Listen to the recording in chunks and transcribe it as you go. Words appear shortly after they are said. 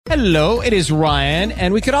Hello, it is Ryan,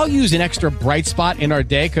 and we could all use an extra bright spot in our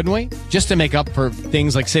day, couldn't we? Just to make up for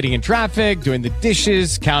things like sitting in traffic, doing the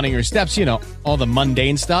dishes, counting your steps, all the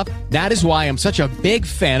mundane stuff. That is why I'm such a big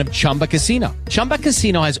fan of Chumba Casino. Chumba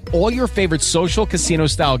Casino has all your favorite social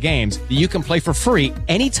casino-style games that you can play for free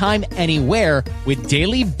anytime, anywhere with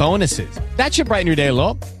daily bonuses. That should brighten your day a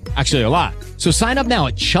little. Actually, a lot. So sign up now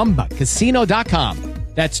at ChumbaCasino.com.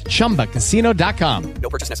 That's ChumbaCasino.com. No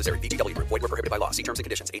purchase necessary. VGW Group. Void where prohibited by law. See terms and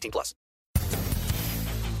conditions. 18 plus.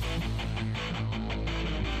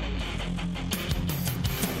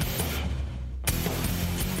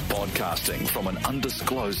 Podcasting from an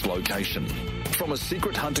undisclosed location, from a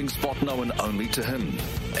secret hunting spot known only to him,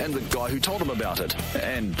 and the guy who told him about it,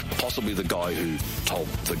 and possibly the guy who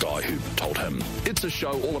told him. It's a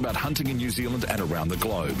show all about hunting in New Zealand and around the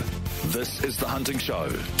globe. This is The Hunting Show.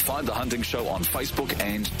 Find The Hunting Show on Facebook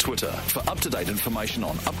and Twitter for up-to-date information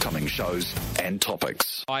on upcoming shows and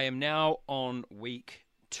topics. I am now on week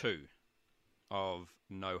 2 of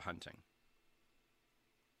no hunting.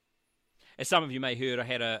 As some of you may have heard, I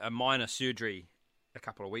had a minor surgery a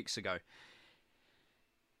couple of weeks ago.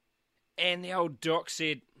 And the old doc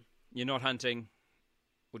said, you're not hunting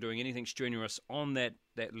or doing anything strenuous on that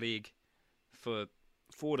leg for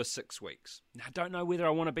 4 to 6 weeks. Now, I don't know whether I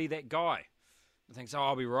want to be that guy. I think,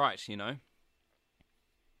 I'll be right,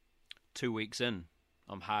 2 weeks in,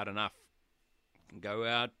 I'm hard enough. I can go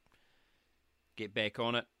out, get back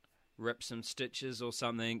on it, rip some stitches or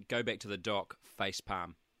something, go back to the doc, face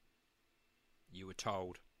palm. You were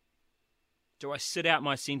told. Do I sit out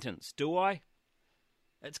my sentence? Do I?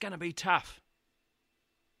 It's going to be tough.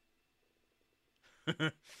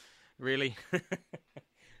 Really?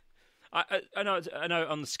 I know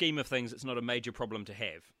on the scheme of things it's not a major problem to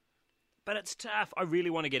have. But it's tough. I really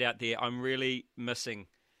want to get out there. I'm really missing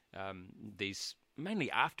these, mainly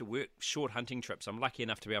after work, short hunting trips. I'm lucky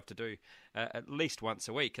enough to be able to do at least once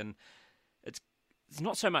a week. And it's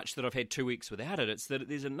not so much that I've had 2 weeks without it. It's that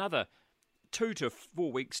there's another 2 to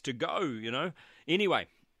 4 weeks to go, Anyway,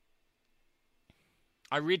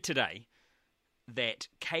 I read today that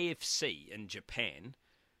KFC in Japan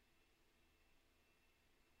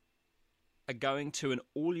are going to an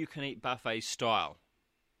all-you-can-eat buffet style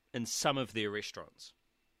in some of their restaurants.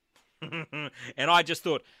 And I just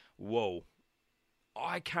thought, whoa,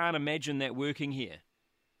 I can't imagine that working here.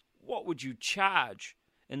 What would you charge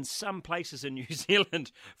in some places in New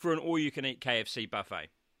Zealand for an all-you-can-eat KFC buffet?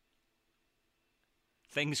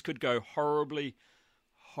 Things could go horribly,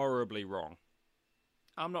 horribly wrong.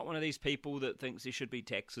 I'm not one of these people that thinks there should be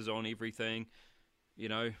taxes on everything.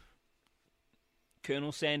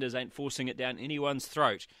 Colonel Sanders ain't forcing it down anyone's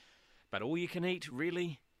throat. But all you can eat,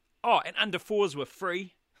 really? Oh, and under 4s were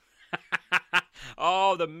free.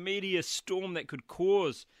 Oh, the media storm that could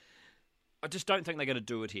cause. I just don't think they're going to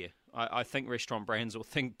do it here. I think restaurant brands will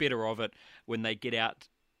think better of it when they get out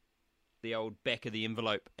the old back of the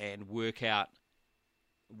envelope and work out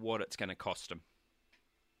what it's going to cost them.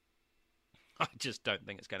 I just don't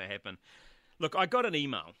think it's going to happen. Look, I got an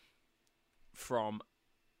email from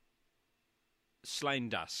Slane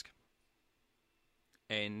Dusk,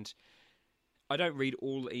 and I don't read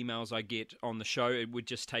all the emails I get on the show. It would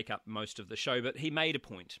just take up most of the show, but he made a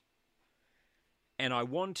point, and I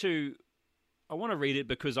want to read it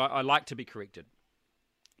because I like to be corrected.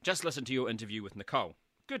 Just listen to your interview with Nicole.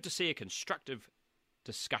 Good to see a constructive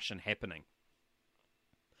discussion happening.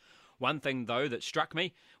 One thing, though, that struck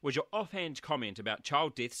me was your offhand comment about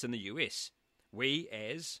child deaths in the US. We,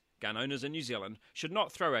 as gun owners in New Zealand, should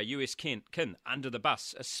not throw our US kin under the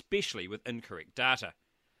bus, especially with incorrect data.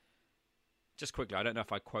 Just quickly, I don't know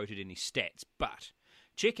if I quoted any stats, but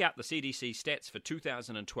check out the CDC stats for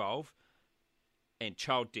 2012 and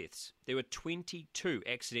child deaths. There were 22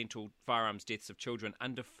 accidental firearms deaths of children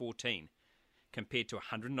under 14, compared to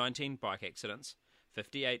 119 bike accidents,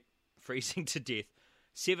 58 freezing to death,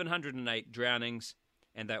 708 drownings,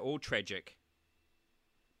 and they're all tragic,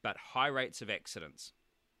 but high rates of accidents.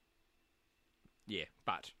 Yeah,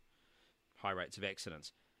 but high rates of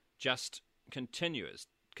accidents just continues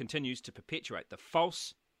to perpetuate the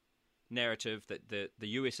false narrative that the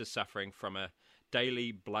US is suffering from a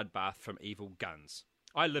daily bloodbath from evil guns.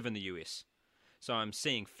 I live in the US, so I'm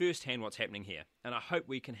seeing firsthand what's happening here, and I hope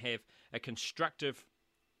we can have a constructive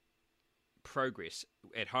progress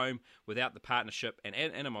at home without the partnership and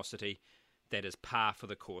animosity that is par for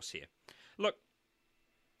the course here. Look,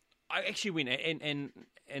 I actually went,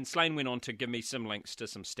 and Slane went on to give me some links to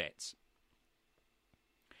some stats.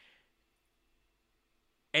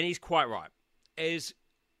 And he's quite right. As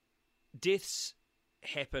deaths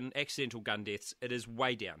happen, accidental gun deaths, it is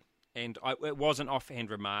way down. And it was an offhand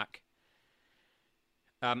remark.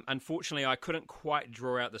 Unfortunately, I couldn't quite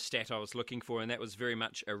draw out the stat I was looking for, and that was very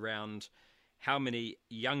much around how many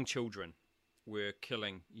young children were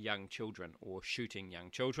killing young children or shooting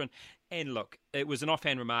young children. And look, it was an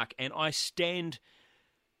offhand remark, and I stand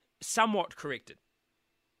somewhat corrected.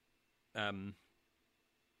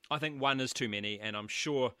 I think one is too many, and I'm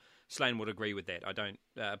sure Slane would agree with that. I don't,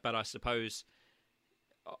 but I suppose,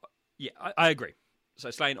 I agree. So,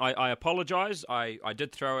 Slane, I apologise. I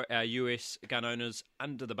did throw our US gun owners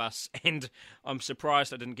under the bus, and I'm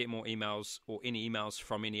surprised I didn't get more emails or any emails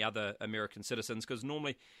from any other American citizens, because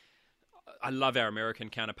normally I love our American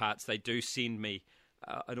counterparts. They do send me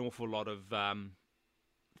an awful lot of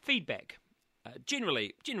feedback,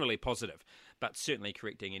 generally positive, but certainly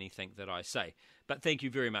correcting anything that I say. But thank you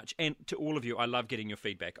very much. And to all of you, I love getting your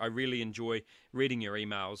feedback. I really enjoy reading your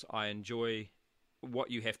emails. I enjoy what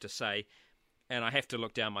you have to say. And I have to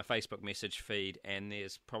look down my Facebook message feed, and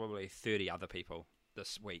there's probably 30 other people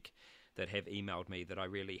this week that have emailed me that I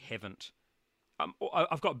really haven't.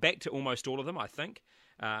 I've got back to almost all of them, I think.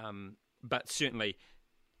 But certainly,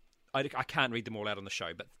 I can't read them all out on the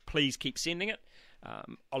show. But please keep sending it.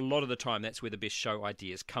 A lot of the time, that's where the best show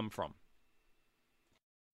ideas come from.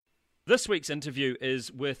 This week's interview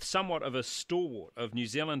is with somewhat of a stalwart of New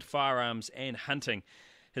Zealand firearms and hunting.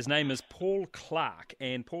 His name is Paul Clark,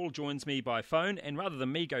 and Paul joins me by phone, and rather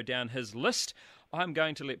than me go down his list, I'm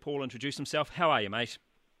going to let Paul introduce himself. How are you, mate?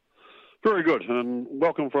 Very good, and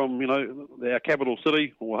welcome from, our capital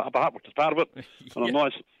city, or Upper Hutt, which is part of it, on a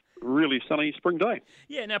nice, really sunny spring day.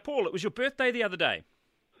 Yeah, now, Paul, it was your birthday the other day.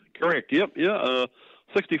 Correct, yep,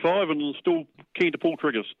 65 and still keen to pull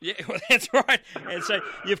triggers. Yeah, well, that's right. And so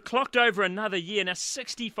you've clocked over another year. Now,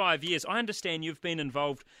 65 years. I understand you've been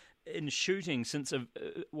involved in shooting since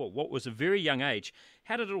what was a very young age.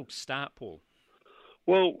 How did it all start, Paul?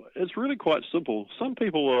 Well, it's really quite simple. Some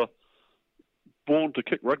people are born to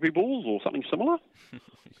kick rugby balls or something similar.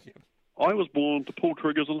 Yep. I was born to pull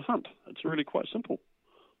triggers and hunt. It's really quite simple.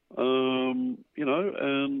 And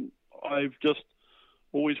I've just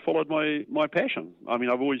always followed my passion. I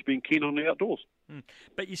mean, I've always been keen on the outdoors.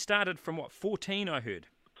 But you started from, 14, I heard?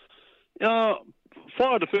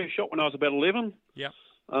 Fired the first shot when I was about 11. Yeah.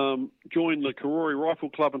 Joined the Karori Rifle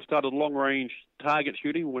Club and started long-range target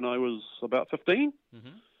shooting when I was about 15.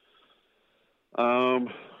 Mm-hmm.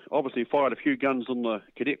 Obviously fired a few guns in the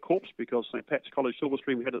Cadet Corps because St. Pat's College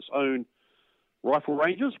Silverstream had its own rifle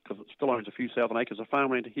ranges, because it still owns a few thousand acres of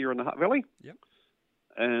farmland here in the Hutt Valley. Yep.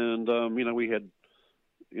 And, we had,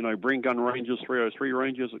 Bring gun ranges, 303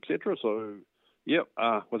 ranges, etc. So,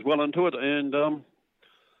 was well into it. And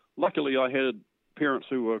luckily I had parents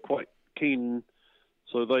who were quite keen.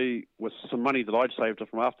 So they, with some money that I'd saved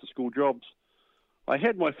from after-school jobs, I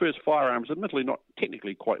had my first firearms, admittedly not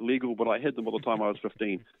technically quite legal, but I had them by the time I was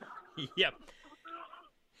 15. Yep.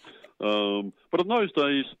 But in those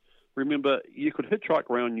days, remember, you could hitchhike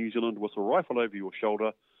around New Zealand with a rifle over your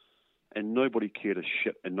shoulder, and nobody cared a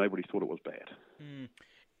shit, and nobody thought it was bad.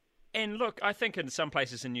 And look, I think in some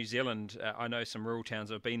places in New Zealand, I know some rural towns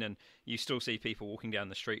I've been in, you still see people walking down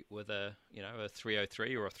the street with a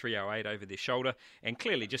 303 or a 308 over their shoulder, and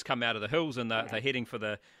clearly just come out of the hills and they're heading for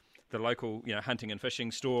the local hunting and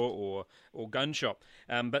fishing store or gun shop.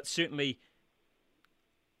 But certainly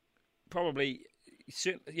the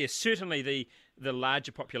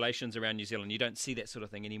larger populations around New Zealand, you don't see that sort of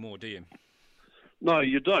thing anymore, do you? No,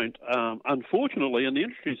 you don't. Unfortunately, and the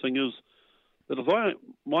interesting thing is that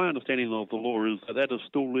my understanding of the law is that is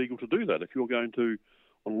still legal to do that. If you're going to,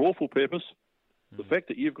 on lawful purpose, the fact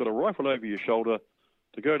that you've got a rifle over your shoulder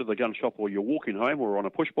to go to the gun shop, or you're walking home, or on a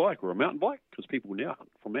push bike or a mountain bike, because people now hunt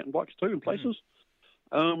for mountain bikes too in places,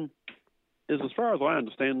 is, as far as I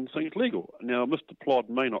understand, seems legal. Now, Mr. Plod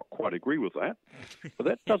may not quite agree with that, but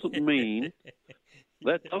that doesn't mean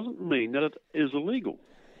that it is illegal.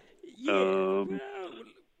 Yeah,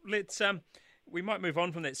 let's we might move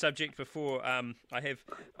on from that subject before I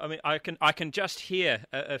can just hear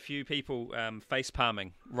a few people face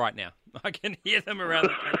palming right now. I can hear them around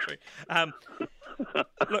the country.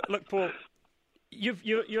 Look, Paul,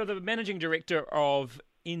 you're the managing director of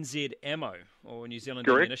NZ Ammo, or New Zealand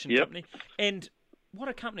Ammunition Company, and what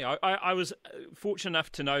a company! I was fortunate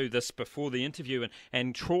enough to know this before the interview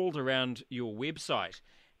and trawled around your website,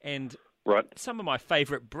 and some of my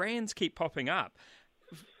favourite brands keep popping up.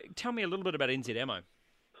 Tell me a little bit about NZ Ammo.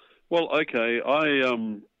 Well, okay, I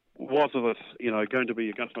was going to be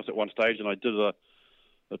a gunsmith at one stage, and I did a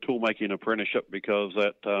tool making apprenticeship because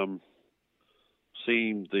that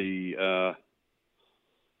seemed a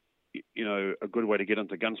good way to get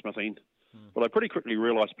into gunsmithing. But I pretty quickly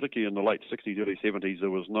realised, particularly in the late 60s, early 70s, there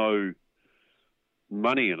was no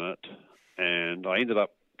money in it, and I ended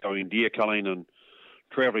up going deer culling and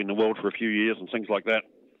travelling the world for a few years and things like that.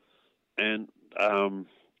 And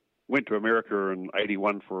went to America in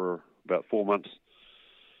 '81 for about 4 months,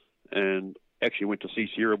 and actually went to see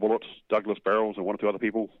Sierra Bullets, Douglas Barrels, and one or two other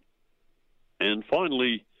people. And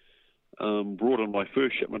finally brought in my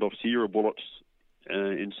first shipment of Sierra Bullets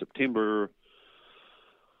in September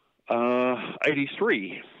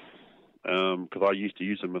 '83, because I used to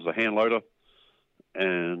use them as a hand loader,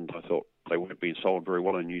 and I thought they weren't being sold very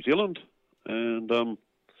well in New Zealand. And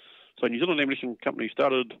so New Zealand Ammunition Company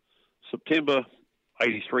started September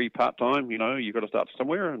 '83 part-time. You know, you've got to start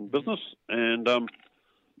somewhere in business. And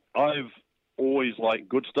I've always liked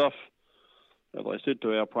good stuff. As I said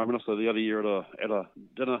to our Prime Minister the other year at a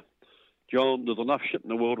dinner, John, there's enough shit in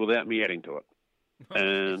the world without me adding to it.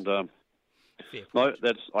 And no,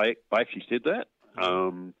 I actually said that.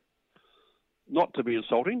 Not to be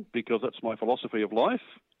insulting, because that's my philosophy of life.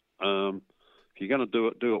 If you're going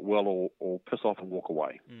to do it well, or piss off and walk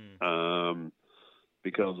away.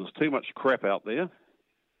 Because there's too much crap out there.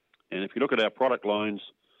 And if you look at our product lines,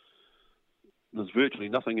 there's virtually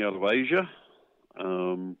nothing out of Asia.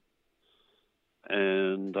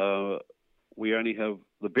 And we only have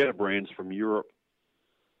the better brands from Europe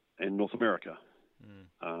and North America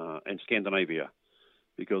and Scandinavia.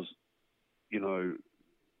 Because, you know,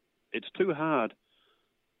 it's too hard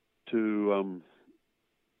to,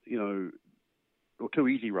 or too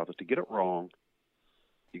easy, rather, to get it wrong.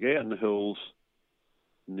 You go out in the hills,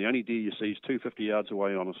 and the only deer you see is 250 yards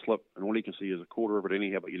away on a slip, and all you can see is a quarter of it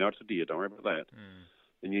anyhow, but you know it's a deer, don't worry about that.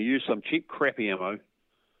 And you use some cheap, crappy ammo,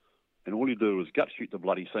 and all you do is gut shoot the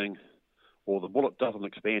bloody thing, or the bullet doesn't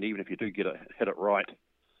expand even if you do hit it right,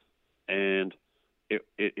 and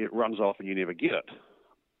it runs off and you never get it.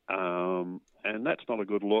 And that's not a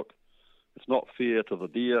good look. It's not fair to the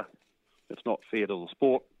deer. It's not fair to the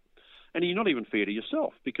sport. And you're not even fair to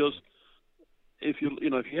yourself, because if you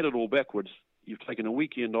had it all backwards, you've taken a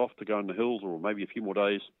weekend off to go in the hills, or maybe a few more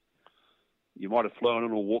days. You might have flown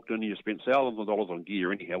in or walked in, and you spent thousands of dollars on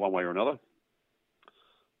gear anyhow, one way or another.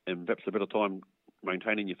 And perhaps a better time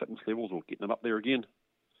maintaining your fitness levels or getting them up there again.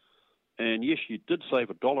 And yes, you did save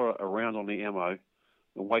 $1 a round on the ammo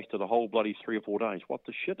and wasted a whole bloody 3 or 4 days. What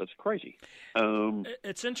the shit? That's crazy.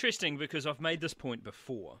 It's interesting, because I've made this point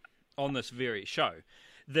before on this very show,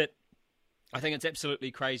 that I think it's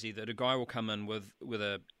absolutely crazy that a guy will come in with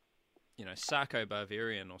a, Sarko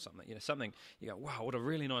Bavarian or something, something, you go, wow, what a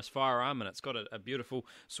really nice firearm, and it's got a beautiful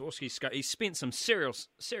Swarovski scope. He's spent some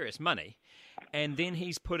serious money, and then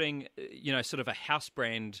he's putting, sort of a house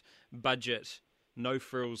brand budget, no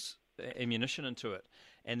frills ammunition into it,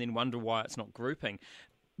 and then wonder why it's not grouping.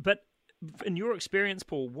 But in your experience,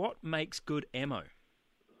 Paul, what makes good ammo?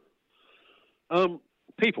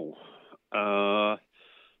 People.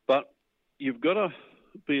 But you've got to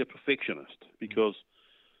be a perfectionist, because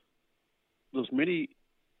there's many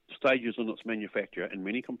stages in its manufacture and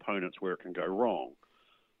many components where it can go wrong.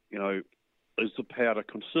 Is the powder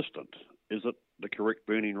consistent? Is it the correct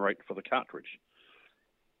burning rate for the cartridge?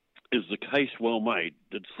 Is the case well made?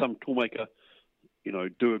 Did some toolmaker,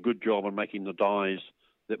 do a good job on making the dies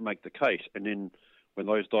that make the case? And then when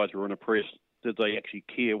those dies were in a press, did they actually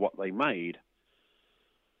care what they made?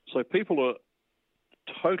 So people are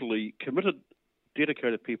totally committed,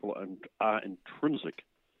 dedicated people, and are intrinsic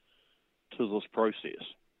to this process.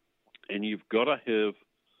 And you've got to have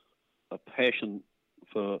a passion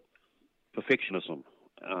for perfectionism.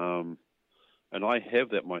 And I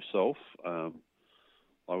have that myself.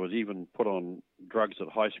 I was even put on drugs at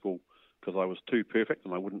high school because I was too perfect,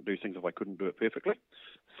 and I wouldn't do things if I couldn't do it perfectly.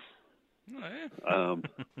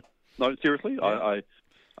 No, seriously. Yeah.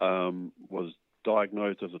 I was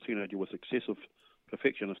diagnosed as a teenager with excessive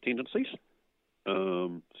perfectionist tendencies.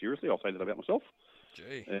 Seriously, I'll say that about myself.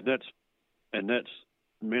 Gee. And that's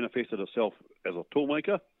manifested itself as a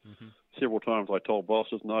toolmaker. Mm-hmm. Several times I told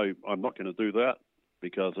bosses, no, I'm not going to do that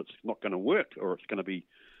because it's not going to work, or it's going to be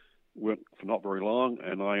work for not very long,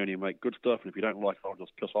 and I only make good stuff, and if you don't like it, I'll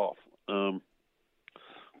just piss off. Because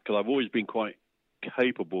I've always been quite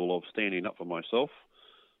capable of standing up for myself,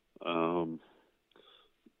 and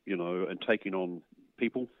taking on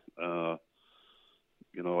people. I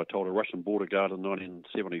told a Russian border guard in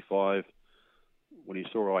 1975, when he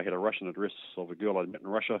saw I had a Russian address of a girl I'd met in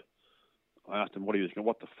Russia, I asked him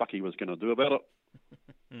what the fuck he was going to do about it,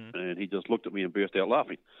 and he just looked at me and burst out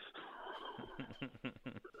laughing.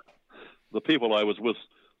 The people I was with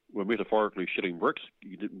were metaphorically shitting bricks.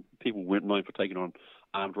 People weren't known for taking on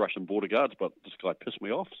armed Russian border guards, but this guy pissed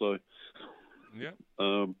me off. So, yeah,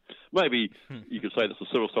 maybe you could say that's a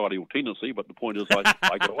suicidal tendency, but the point is,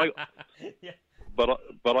 I got away. Yeah. but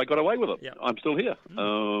I got away with it. Yep. I'm still here.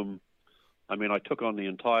 I mean, I took on the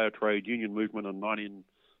entire trade union movement in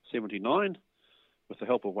 1979 with the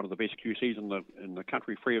help of one of the best QCs in the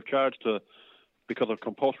country, free of charge, because of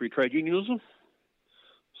compulsory trade unionism.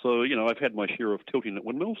 So, you know, I've had my share of tilting at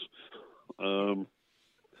windmills.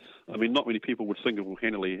 I mean, not many people would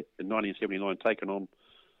single-handedly, in 1979, taken on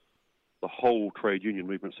the whole trade union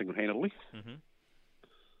movement single-handedly.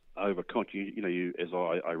 Over as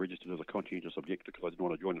I registered as a conscientious objector because I didn't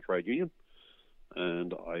want to join the trade union,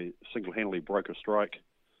 and I single-handedly broke a strike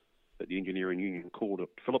that the engineering union called at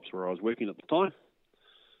Phillips, where I was working at the time.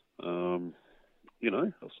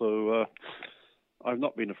 So I've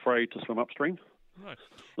not been afraid to swim upstream. Right.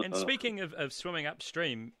 And speaking of swimming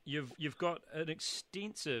upstream, you've got an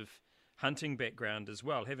extensive hunting background as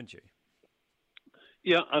well, haven't you?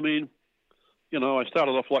 Yeah, I mean, you know, I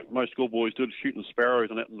started off like most schoolboys did, shooting sparrows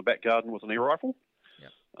and that in the back garden with an air rifle.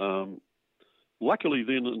 Yep. Luckily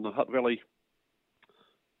then in the Hutt Valley,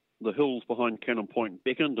 the hills behind Cannon Point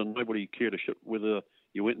beckoned and nobody cared a shit whether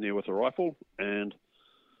you went in there with a rifle. And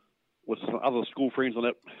with some other school friends on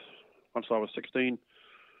that, once I was 16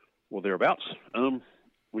 or thereabouts,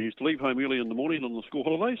 we used to leave home early in the morning on the school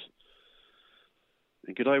holidays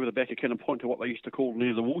and get over the back of Cannon Point to what they used to call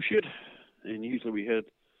near the woolshed. And usually we had,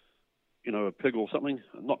 you know, a pig or something.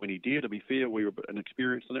 Not many deer, to be fair. We were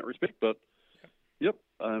inexperienced in that respect. But, yep.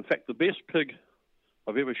 In fact, the best pig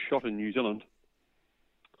I've ever shot in New Zealand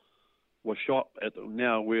was shot at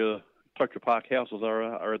now where Tokyo Park houses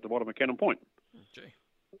are at the bottom of Cannon Point. Gee.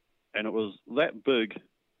 And it was that big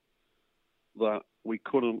that we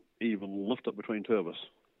couldn't even lift it between two of us.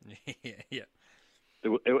 Yeah. It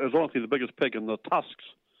was honestly the biggest pig, and the tusks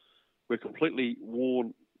were completely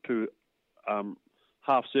worn to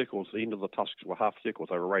half circles. The end of the tusks were half circles.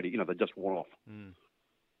 They were radial, you know, they just worn off.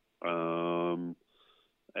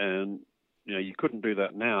 And, you know, you couldn't do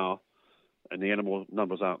that now, and the animal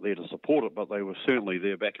numbers aren't there to support it, but they were certainly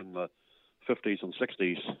there back in the 50s and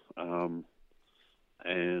 60s.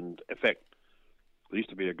 And, in fact, there used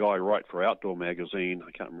to be a guy write for Outdoor magazine,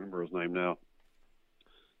 I can't remember his name now,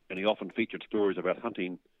 and he often featured stories about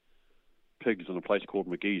hunting pigs in a place called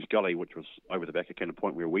McGee's Gully, which was over the back of Cannon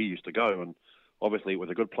Point where we used to go. And obviously it was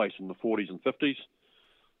a good place in the 40s and 50s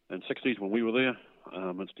and 60s when we were there.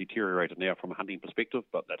 It's deteriorated now from a hunting perspective,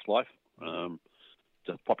 but that's life.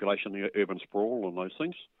 Just population, urban sprawl and those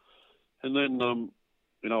things. And then,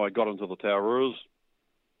 you know, I got into the Taurus,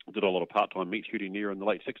 did a lot of part-time meat shooting there in the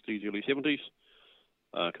late 60s, early 70s,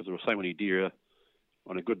 because there were so many deer.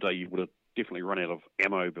 On a good day, you would have definitely run out of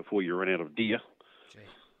ammo before you ran out of deer.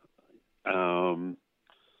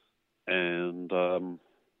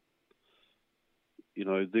 You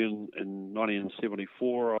know, then in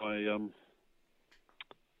 1974, I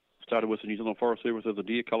started with the New Zealand Forest Service as a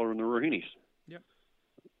deer culler in the Ruhinis. Yep.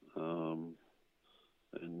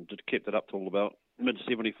 And kept that up till about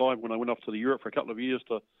mid-75 when I went off to Europe for a couple of years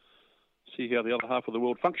to see how the other half of the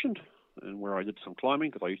world functioned, and where I did some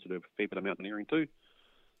climbing, because I used to do a fair bit of mountaineering too.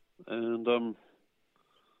 And,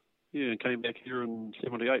 and came back here in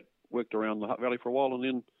 78, worked around the Hutt Valley for a while, and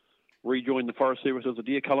then rejoined the Forest Service as a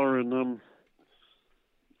deer culler in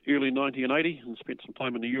early 1980, and spent some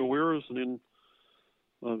time in the Ureweras, and then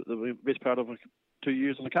the best part of 2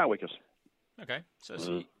 years in the Carwickers. Okay,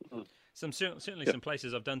 so certainly some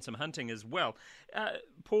places I've done some hunting as well.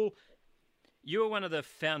 Paul, you were one of the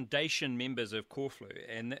foundation members of Corflu,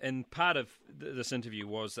 and part of this interview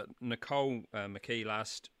was that Nicole McKee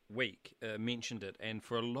last week mentioned it, and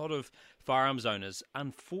for a lot of firearms owners,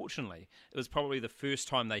 unfortunately, it was probably the first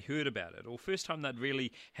time they heard about it, or first time they'd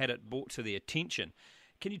really had it brought to their attention.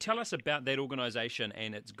 Can you tell us about that organisation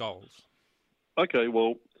and its goals? Okay,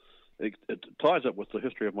 well, it ties up with the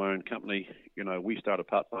history of my own company. You know, we started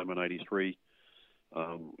part-time in 83,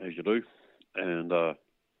 as you do, and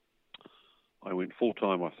I went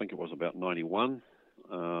full-time, I think it was about 91.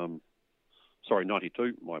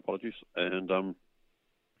 92, my apologies. And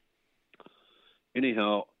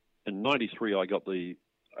anyhow, in 93, I got the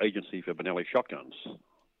agency for Benelli shotguns,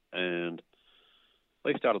 and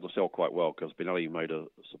they started to sell quite well because Benelli made a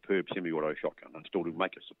superb semi-auto shotgun and still do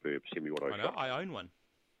make a superb semi-auto shotgun. I own one.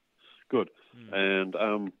 Good. And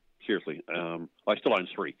seriously, I still own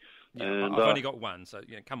three. Yeah, and, I've only got one, so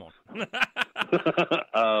yeah, come on.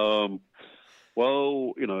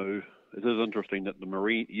 Well, you know, it is interesting that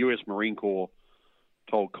the U.S. Marine Corps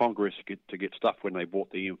told Congress to get stuff when they bought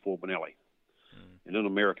the M4 Benelli. And in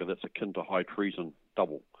America, that's akin to high treason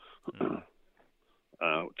double.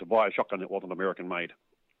 To buy a shotgun that wasn't American-made.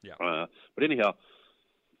 Yeah. But anyhow,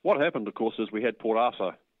 what happened, of course, is we had Port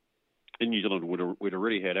Arthur in New Zealand. We'd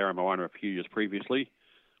already had Aramoana a few years previously.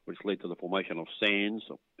 which led to the formation of SANS.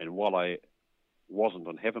 And while I wasn't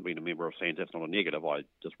and haven't been a member of SANS, that's not a negative, I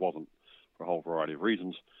just wasn't for a whole variety of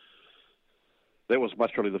reasons. That was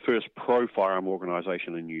much really the first pro-firearm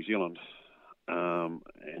organisation in New Zealand, and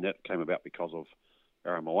that came about because of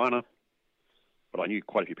Ara Moana. But I knew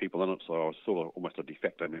quite a few people in it, so I was sort of almost a de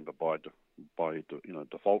facto member by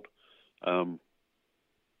default. And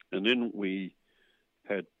then we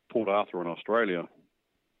had Port Arthur in Australia,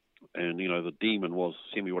 and the demon was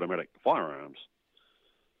semi-automatic firearms,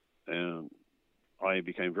 and I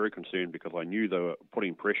became very concerned because I knew they were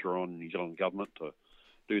putting pressure on the New Zealand government to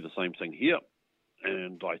do the same thing here.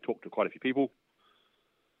 And I talked to quite a few people,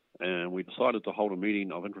 and we decided to hold a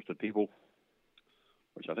meeting of interested people,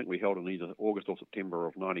 which I think we held in either August or September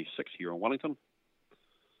of '96 here in Wellington.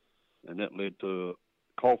 And that led to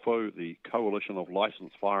COLFO, the Coalition of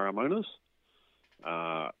Licensed Firearm Owners.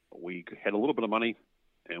 We had a little bit of money,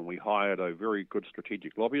 and we hired a very good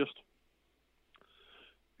strategic lobbyist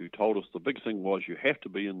who told us the big thing was you have to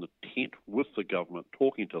be in the tent with the government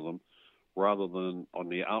talking to them rather than on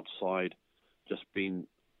the outside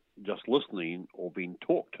just listening or being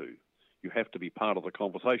talked to. You have to be part of the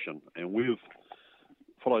conversation. And we've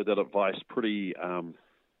followed that advice pretty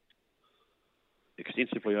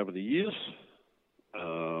extensively over the years.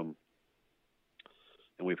 And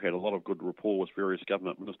we've had a lot of good rapport with various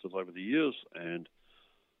government ministers over the years, and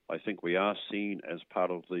I think we are seen as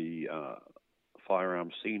part of the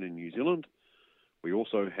firearms scene in New Zealand. We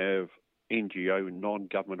also have NGO,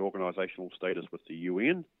 non-government organisational status with the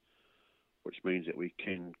UN, which means that we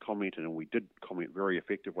can comment, and we did comment very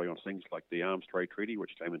effectively on things like the Arms Trade Treaty,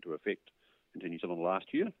 which came into effect in New Zealand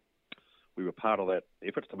last year. We were part of that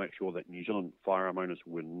efforts to make sure that New Zealand firearm owners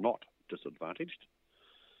were not disadvantaged.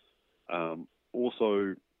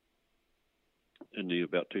 Also, in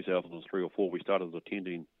about 2003 or 4, we started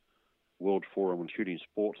attending World Forum on Shooting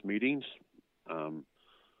Sports meetings,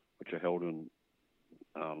 which are held in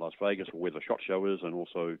Las Vegas, where the SHOT Show is, and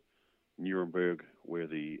also Nuremberg, where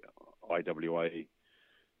the IWA,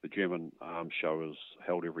 the German arms show, is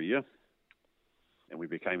held every year. And we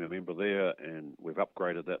became a member there, and we've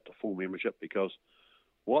upgraded that to full membership, because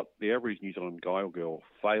what the average New Zealand guy or girl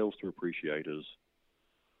fails to appreciate is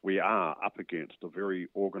we are up against a very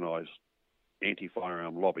organised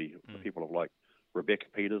anti-firearm lobby. People like Rebecca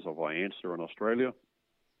Peters of IANSA in Australia,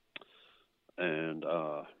 and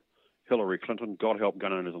Hillary Clinton. God help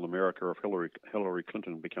gun owners in America if Hillary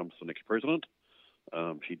Clinton becomes the next president.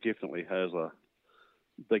 She definitely has a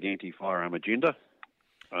big anti-firearm agenda.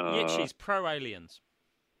 Yet she's pro-aliens.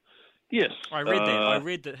 Yes. I read that. I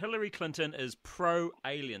read that Hillary Clinton is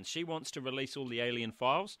pro-aliens. She wants to release all the alien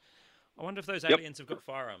files. I wonder if those aliens have got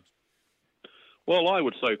firearms. Well, I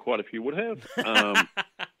would say quite a few would have.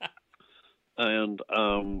 And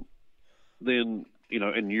then,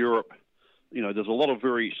 in Europe, there's a lot of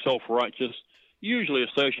very self-righteous, usually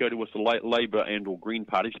associated with the Labour and or Green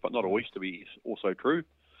parties, but not always, to be also true,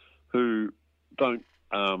 who don't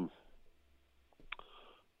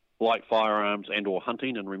like firearms and or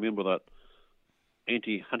hunting. And remember that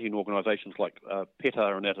anti-hunting organisations like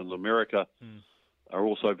PETA and that in America are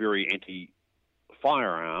also very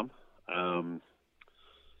anti-firearm.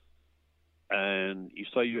 And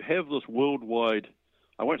so you have this worldwide,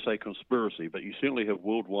 I won't say conspiracy, but you certainly have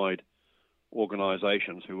worldwide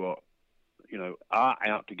organisations who are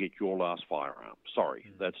out to get your last firearm.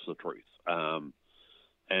 Sorry, that's the truth. And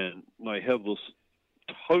they have this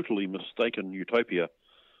totally mistaken utopian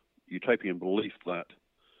belief that,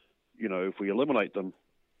 if we eliminate them,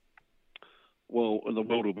 well, the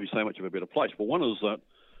world will be so much of a better place. Well, one is that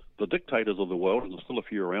the dictators of the world, and there's still a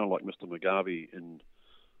few around, like Mr. Mugabe in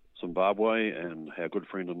Zimbabwe and our good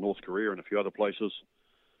friend in North Korea and a few other places,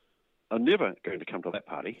 are never going to come to that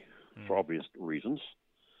party for obvious reasons.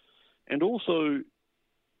 And also,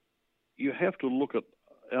 you have to look at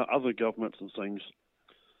other governments and things.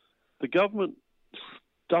 The government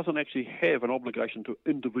doesn't actually have an obligation to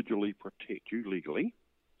individually protect you legally.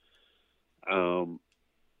 And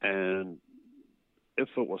if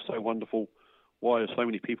it was so wonderful, why are so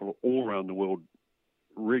many people all around the world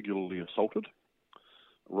regularly assaulted,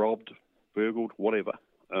 robbed, burgled, whatever?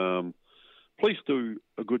 Police do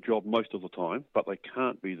a good job most of the time, but they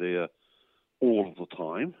can't be there all of the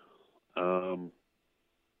time. And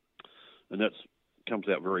that comes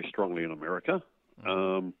out very strongly in America,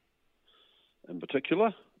 in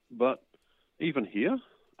particular. But even here,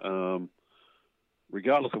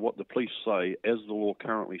 regardless of what the police say, as the law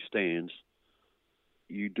currently stands,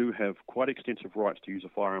 you do have quite extensive rights to use a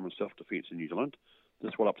firearm in self-defence in New Zealand.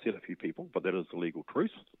 This will upset a few people, but that is the legal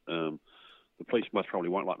truth. The police most probably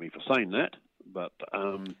won't like me for saying that, But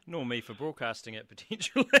nor me for broadcasting it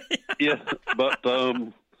potentially. yeah, but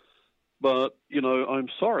you know, I'm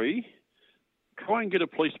sorry. Try and get a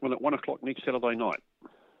policeman at 1 o'clock next Saturday night.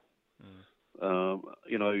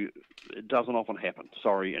 You know, it doesn't often happen.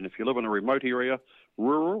 Sorry, and if you live in a remote area,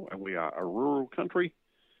 rural, and we are a rural country,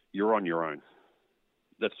 you're on your own.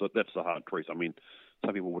 That's the hard truth. I mean,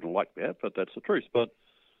 some people wouldn't like that, but that's the truth. But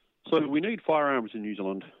so we need firearms in New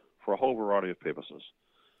Zealand for a whole variety of purposes.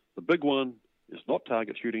 The big one is not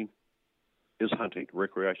target shooting, is hunting,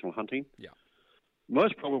 recreational hunting. Yeah.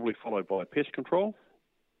 Most probably followed by pest control,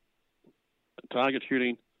 target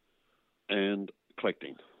shooting, and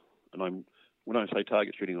collecting. And when I say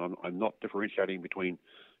target shooting, I'm not differentiating between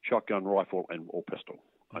shotgun, rifle, or pistol.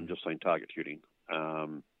 I'm just saying target shooting.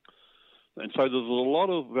 And so there's a lot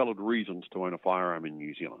of valid reasons to own a firearm in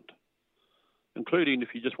New Zealand, including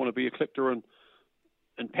if you just want to be a collector and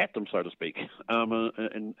pat them, so to speak, and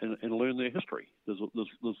learn their history. There's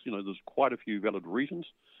quite a few valid reasons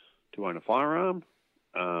to own a firearm,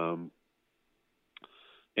 and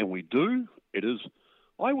we do.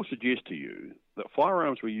 I will suggest to you that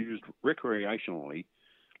firearms were used recreationally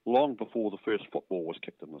long before the first football was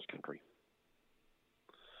kicked in this country.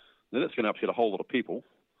 Now that's going to upset a whole lot of people,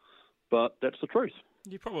 but that's the truth.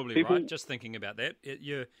 You're probably People, right. Just thinking about that,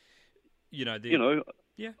 I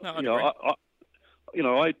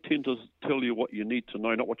tend to tell you what you need to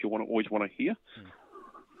know, not what you always want to hear.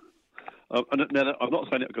 Now, I'm not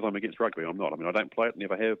saying that because I'm against rugby. I'm not. I mean, I don't play it,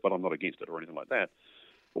 never have, but I'm not against it or anything like that.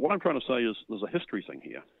 But what I'm trying to say is there's a history thing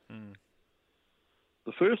here.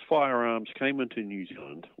 The first firearms came into New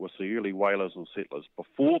Zealand with the early whalers and settlers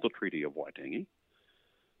before the Treaty of Waitangi,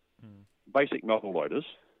 basic muzzle loaders.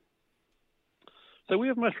 So we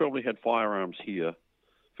have most probably had firearms here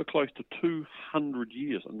for close to 200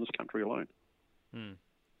 years in this country alone.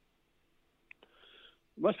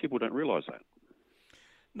 Most people don't realise that.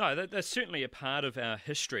 No, that's certainly a part of our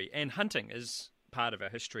history, and hunting is part of our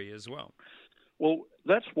history as well. Well,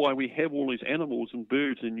 that's why we have all these animals and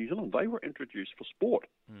birds in New Zealand. They were introduced for sport.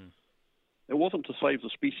 It wasn't to save the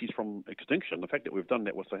species from extinction. The fact that we've done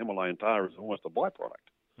that with the Himalayan tahr is almost a byproduct.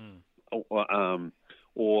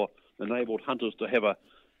 Or enabled hunters to have a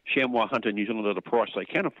chamois hunt in New Zealand at a price they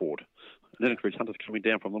can afford. And that includes hunters coming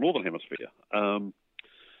down from the Northern Hemisphere.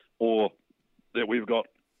 Or that we've got,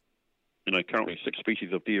 currently 6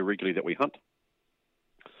 species of deer regularly that we hunt.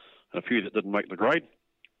 And a few that didn't make the grade.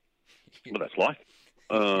 But that's life.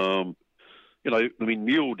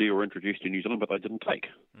 Mule deer were introduced in New Zealand, but they didn't take.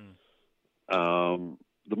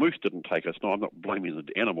 The moose didn't take us. No, I'm not blaming the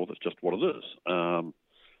animal. That's just what it is.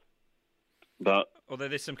 But although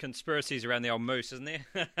there's some conspiracies around the old moose, isn't there?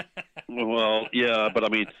 Well, yeah, but I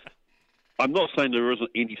mean, I'm not saying there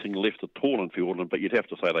isn't anything left at all in Fiordland, but you'd have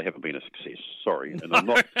to say they haven't been a success. Sorry, and I'm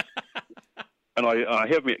not. And I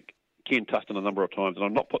have met Ken Tustin a number of times, and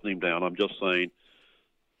I'm not putting him down. I'm just saying,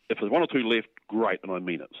 if there's 1 or 2 left, great, and I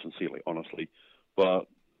mean it sincerely, honestly. But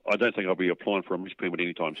I don't think I'll be applying for a moose permit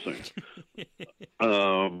anytime soon.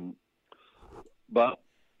 But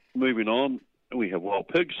moving on, we have wild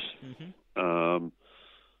pigs, feral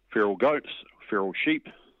goats, feral sheep,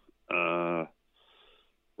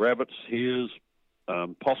 rabbits, hares,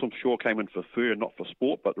 possums sure came in for fur, not for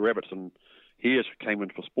sport, but the rabbits and hares came in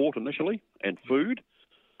for sport initially, and food.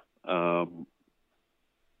 A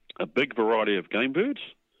big variety of game birds.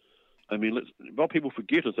 I mean, what people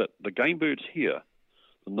forget is that the game birds here,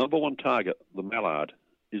 the number one target, the mallard,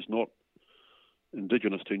 is not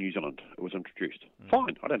indigenous to New Zealand. It was introduced.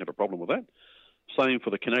 Fine, I don't have a problem with that. Same for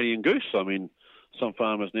the Canadian goose. I mean, some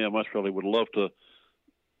farmers now most probably would love to,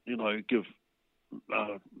 give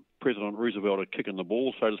President Roosevelt a kick in the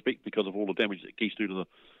balls, so to speak, because of all the damage that geese do to the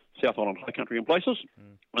South Island high country in places.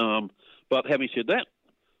 But having said that,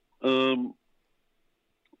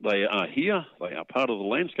 they are here. They are part of the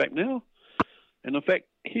landscape now. And in fact,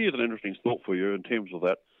 here's an interesting thought for you in terms of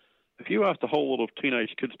that. If you asked a whole lot of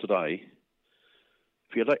teenage kids today,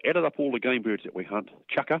 if you added up all the game birds that we hunt,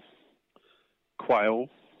 chukka, quail,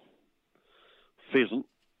 pheasant,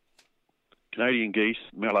 Canadian geese,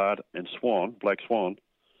 mallard, and swan, black swan,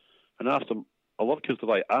 and asked them, a lot of kids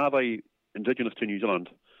today, are they indigenous to New Zealand?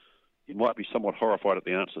 You might be somewhat horrified at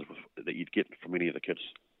the answers that you'd get from many of the kids.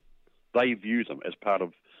 They view them as part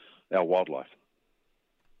of our wildlife.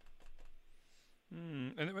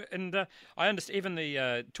 And I understand, even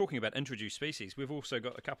the talking about introduced species, we've also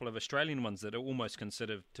got a couple of Australian ones that are almost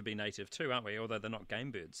considered to be native too, aren't we? Although they're not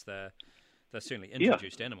game birds, they're certainly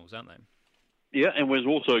introduced animals, aren't they? Yeah, and we've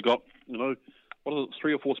also got,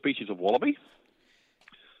 3 or 4 species of wallaby.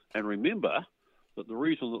 And remember that the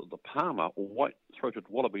reason that the palmer or white-throated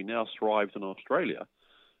wallaby now thrives in Australia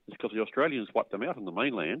is because the Australians wiped them out in the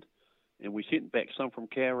mainland, and we sent back some from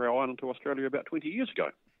Kowrow Island to Australia about 20 years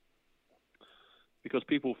ago. Because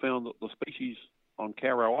people found that the species on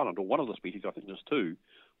Kowrow Island, or one of the species, I think there's two,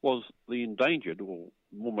 was the endangered, or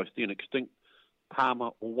almost then extinct,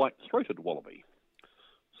 Palmer or white-throated wallaby.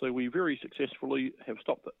 So we very successfully have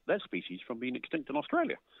stopped that species from being extinct in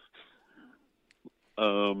Australia.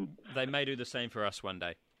 They may do the same for us one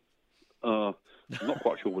day. I'm not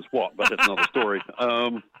quite sure was what, but that's another story.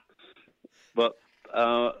 But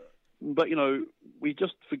you know, we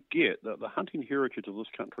just forget that the hunting heritage of this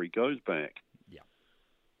country goes back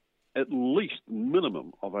at least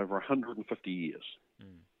minimum of over 150 years.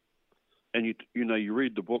 And you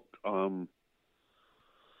read the book of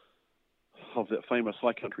that famous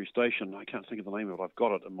high country station. I can't think of the name of it. I've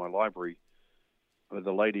got it in my library.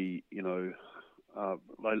 The lady,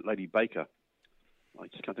 Lady Baker. I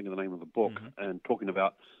just can't think of the name of the book. And talking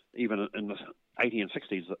about even in the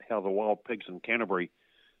 1860s how the wild pigs in Canterbury,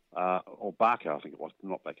 or Barker, I think it was,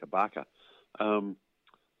 not Baker, Barker,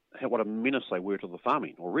 what a menace they were to the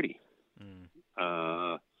farming already.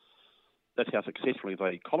 That's how successfully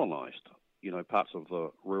they colonised, parts of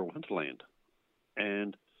the rural hinterland.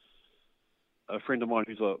 And a friend of mine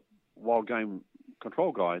who's a wild game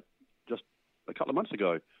control guy, just a couple of months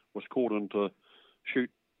ago, was called in to shoot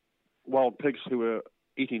wild pigs who were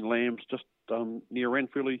eating lambs just near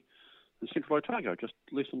Ranfurly in central Otago, just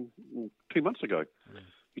less than 2 months ago.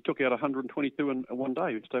 He took out 122 in one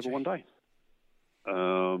day, just over 1 day.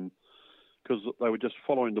 Because they were just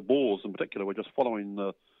following the boars in particular, were just following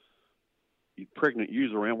the pregnant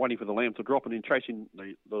ewes around, waiting for the lamb to drop, and then chasing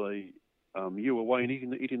the ewe away and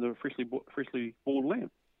eating the freshly born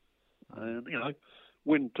lamb. And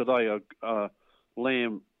when today a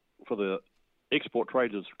lamb for the export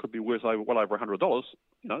traders could be worth well over $100,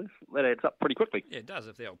 that adds up pretty quickly. Yeah, it does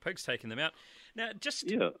if the old pig's taking them out. Now, just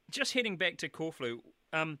heading back to Corflue.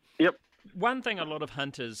 Yep. One thing a lot of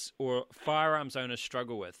hunters or firearms owners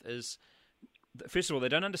struggle with is, first of all, they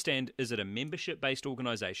don't understand, is it a membership-based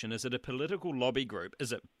organisation? Is it a political lobby group?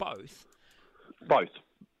 Is it both? Both.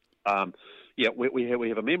 We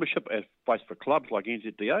have a membership based for clubs like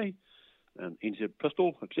NZDA and NZ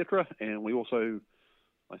Pistol, etc. And we also,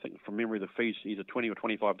 I think from memory, the fees either $20 or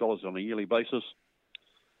 $25 on a yearly basis.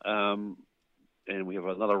 And we have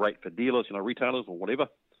another rate for dealers, retailers or whatever.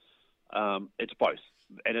 It's both.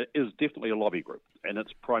 And it is definitely a lobby group. And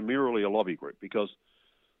it's primarily a lobby group because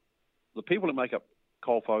the people that make up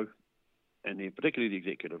COLFO, and particularly the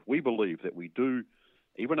executive, we believe that we do,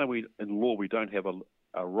 even though in law we don't have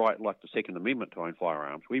a right like the Second Amendment to own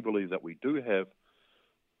firearms, we believe that we do have,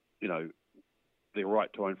 the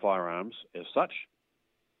right to own firearms as such.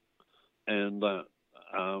 And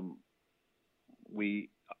we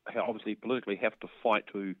obviously politically have to fight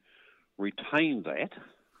to retain that,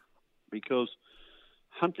 because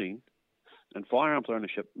hunting and firearms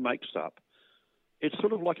ownership makes up, it's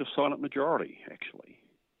sort of like a silent majority, actually.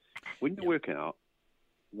 When you work out,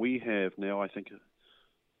 we have now, I think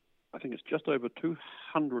it's just over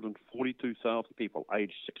 242,000 people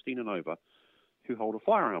aged 16 and over who hold a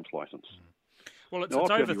firearms licence. Well, it's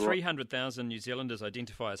over 300,000 New Zealanders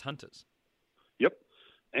identify as hunters. Yep.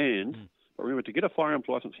 And but remember, to get a firearms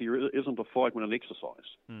licence here isn't a 5-minute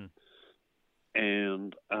exercise.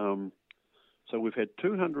 And so we've had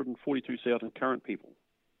 242,000 current people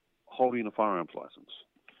holding a firearms licence.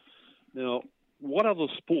 Now, what other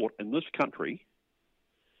sport in this country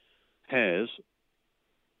has,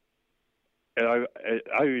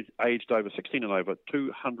 aged over 16 and over,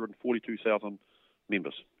 242,000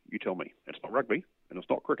 members? You tell me. It's not rugby, and it's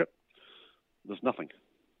not cricket. There's nothing.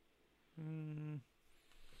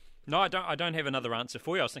 No, I don't have another answer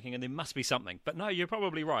for you. I was thinking, and there must be something. But no, you're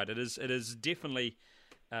probably right. It is definitely...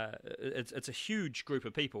 it's a huge group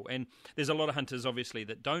of people, and there's a lot of hunters obviously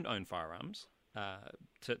that don't own firearms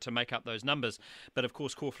to make up those numbers, but of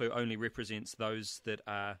course Corflue only represents those that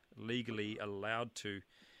are legally allowed to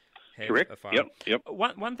have a firearm. Yep.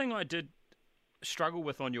 One thing I did struggle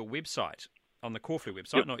with on your website, on the Corflue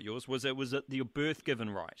website, not yours, was your birth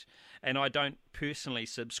given right, and I don't personally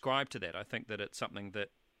subscribe to that. I think that it's something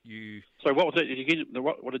that you... So what was it?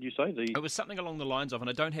 What did you say? It was something along the lines of, and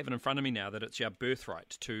I don't have it in front of me now, that it's your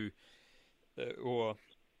birthright to, or...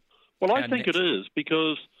 Well, I think it is,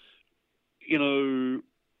 because,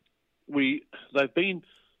 they've been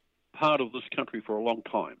part of this country for a long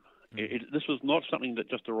time. This was not something that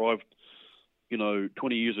just arrived,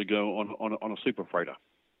 20 years ago on a super freighter.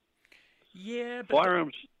 Yeah, but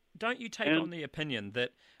firearms... Don't you take on the opinion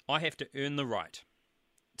that I have to earn the right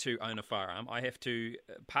to own a firearm? I have to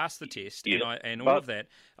pass the test, and all of that.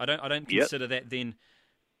 I don't consider that then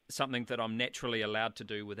something that I'm naturally allowed to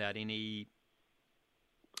do without any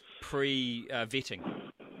pre-vetting?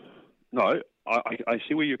 No, I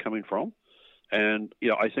see where you're coming from, and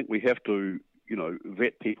I think we have to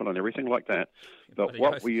vet people and everything like that. But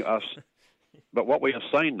what we are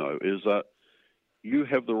saying though is that you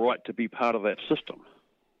have the right to be part of that system.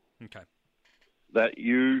 Okay. That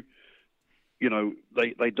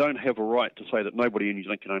they don't have a right to say that nobody in New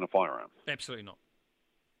Zealand can own a firearm. Absolutely not.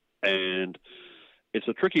 And it's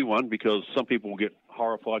a tricky one because some people will get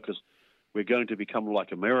horrified because we're going to become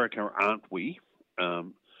like America, aren't we?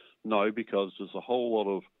 No, because there's a whole lot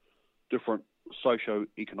of different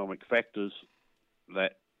socio-economic factors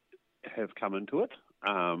that have come into it.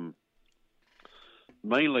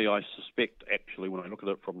 Mainly, I suspect, actually, when I look at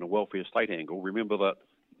it from the welfare state angle, remember that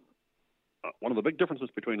one of the big differences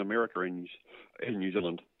between America and New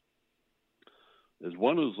Zealand is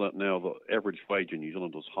one is that now the average wage in New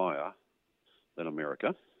Zealand is higher than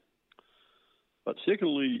America. But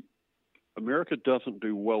secondly, America doesn't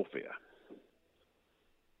do welfare.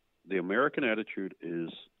 The American attitude is,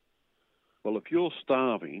 well, if you're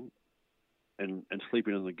starving and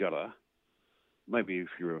sleeping in the gutter, maybe if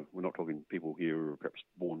we're not talking people here who are perhaps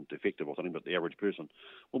born defective or something, but the average person,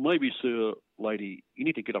 well, maybe, sir, lady, you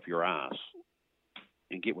need to get off your ass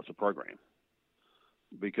and get with the program,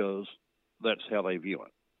 because that's how they view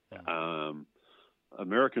it. Yeah.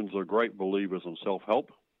 Americans are great believers in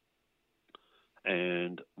self-help,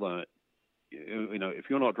 and if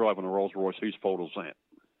you're not driving a Rolls-Royce, whose fault is that?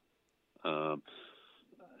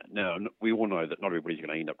 Now, we all know that not everybody's going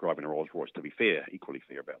to end up driving a Rolls-Royce, to be fair, equally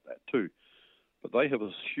fair about that too. But they have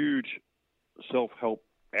this huge self-help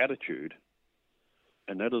attitude,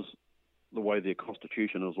 and that is the way their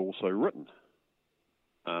constitution is also written.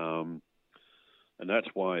 And that's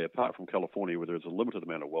why, apart from California, where there's a limited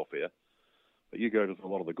amount of welfare, but you go to a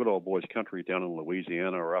lot of the good old boys country down in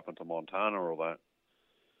Louisiana or up into Montana or all that,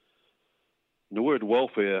 the word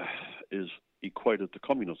welfare is equated to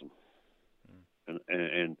communism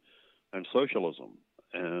and socialism,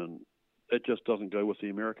 and it just doesn't go with the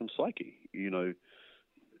American psyche.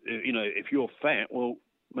 If you're fat, well,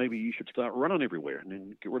 maybe you should start running everywhere and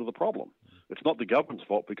then get rid of the problem. It's not the government's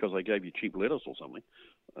fault because they gave you cheap lettuce or something.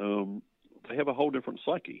 They have a whole different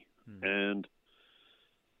psyche. And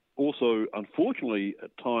also, unfortunately,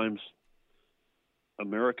 at times,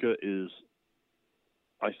 America is,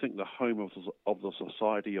 I think, the home of the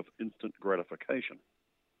society of instant gratification.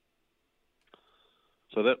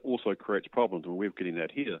 So that also creates problems, and we're getting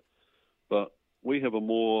that here. But we have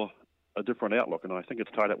a different outlook, and I think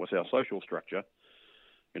it's tied up with our social structure.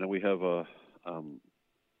 We have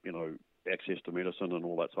access to medicine and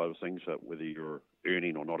all that sort of things, whether you're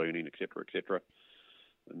earning or not earning, et cetera,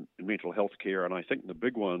 and mental health care. And I think the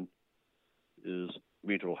big one is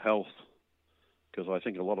mental health, because I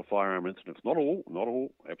think a lot of firearm incidents, not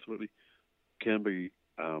all, absolutely, can be,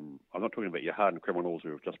 I'm not talking about your hardened criminals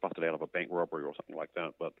who have just busted out of a bank robbery or something like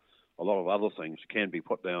that, but a lot of other things can be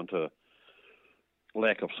put down to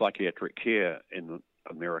lack of psychiatric care in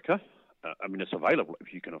America. It's available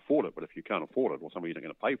if you can afford it, but if you can't afford it, or somebody's not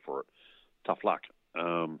going to pay for it, tough luck.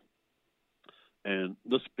 And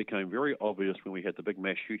this became very obvious when we had the big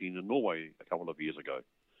mass shooting in Norway a couple of years ago.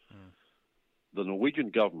 The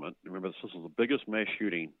Norwegian government, remember, this is the biggest mass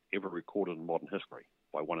shooting ever recorded in modern history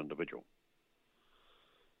by one individual,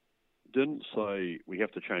 didn't say we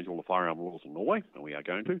have to change all the firearm laws in Norway, and we are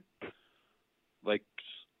going to. They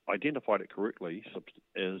identified it correctly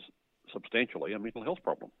as substantially a mental health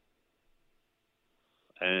problem.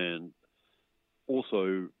 And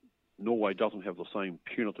also, Norway doesn't have the same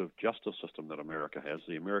punitive justice system that America has.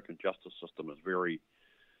 The American justice system is very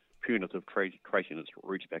punitive, tracing its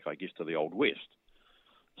roots back, I guess, to the Old West.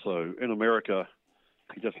 So in America,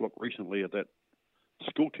 if you just look recently at that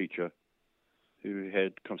school teacher who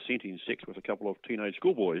had consenting sex with a couple of teenage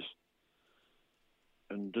schoolboys,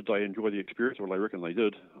 and did they enjoy the experience? Well, I reckon they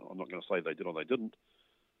did. I'm not going to say they did or they didn't.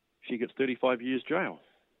 She gets 35 years jail.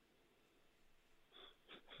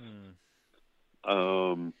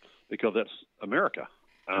 Because that's America.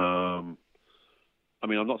 I'm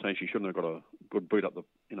not saying she shouldn't have got a good boot up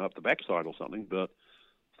the backside or something, but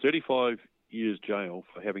 35 years jail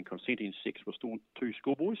for having consenting sex with two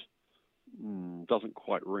schoolboys doesn't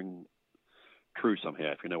quite ring true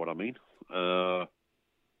somehow, if you know what I mean.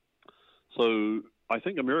 So I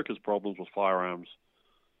think America's problems with firearms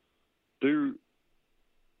do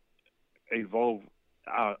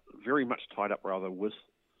are very much tied up rather with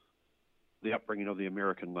the upbringing of the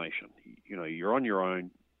American nation. You're on your own,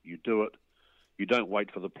 you do it, you don't wait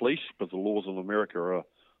for the police, because the laws of America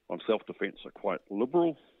on self-defense are quite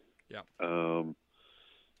liberal. Yeah.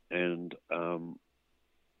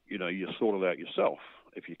 you sort it out yourself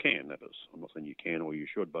if you can. That is, I'm not saying you can or you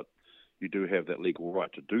should, but you do have that legal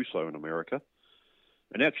right to do so in America.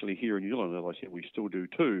 And actually, here in New Zealand, as I said, we still do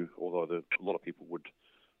too. Although a lot of people would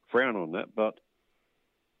frown on that, but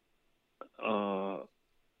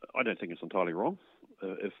I don't think it's entirely wrong.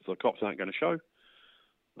 If the cops aren't going to show,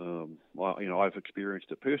 I've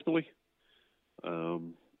experienced it personally.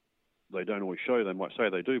 They don't always show. They might say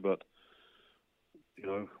they do, but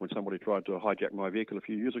when somebody tried to hijack my vehicle a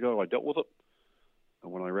few years ago, I dealt with it.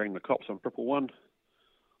 And when I rang the cops on 111,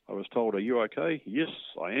 I was told, "Are you okay?" "Yes,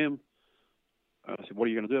 I am." And I said, "What are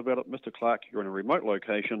you going to do about it?" "Mr. Clark, you're in a remote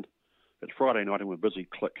location. It's Friday night and we're busy."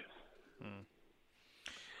 Click.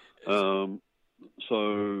 So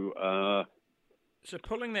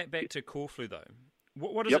pulling that back to Corfu, though,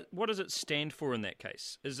 what does it stand for in that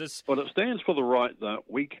case? Is this? Well, it stands for the right that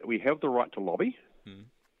we have the right to lobby,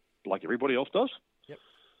 like everybody else does,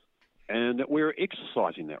 and that we're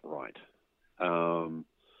exercising that right, and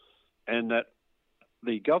that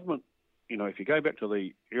the government, if you go back to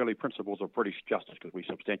the early principles of British justice, because we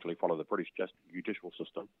substantially follow the British judicial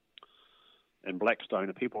system, and Blackstone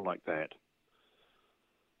and people like that,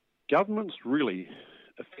 governments really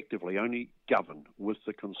effectively only govern with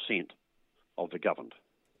the consent of the governed.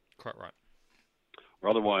 Quite right. Or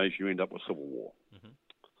otherwise you end up with civil war.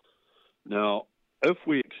 Now, if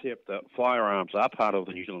we accept that firearms are part of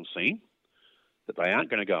the New Zealand scene, that they aren't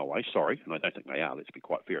going to go away, sorry, and I don't think they are, let's be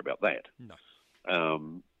quite fair about that. No.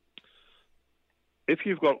 If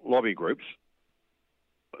you've got lobby groups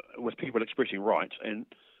with people expressing rights, and,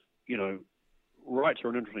 rights are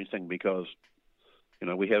an interesting thing because,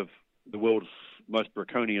 we have the world's most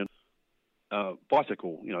draconian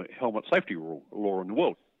bicycle, helmet safety law in the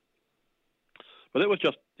world. But that was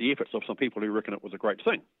just the efforts of some people who reckon it was a great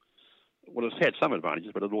thing. Well, it's had some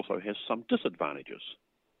advantages, but it also has some disadvantages.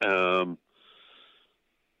 But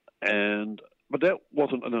that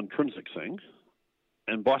wasn't an intrinsic thing,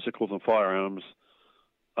 and bicycles and firearms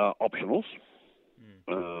are optionals.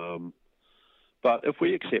 But if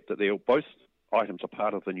we accept that both items are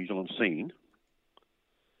part of the New Zealand scene,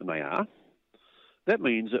 and they are, that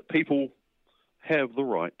means that people have the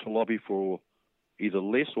right to lobby for either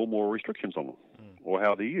less or more restrictions on them, or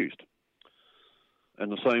how they're used.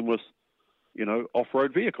 And the same with,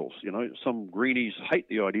 off-road vehicles. Some greenies hate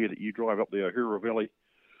the idea that you drive up the Ohura Valley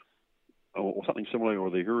or something similar, or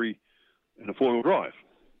the Huri, in a four-wheel drive.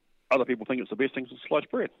 Other people think it's the best thing since sliced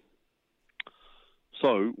bread.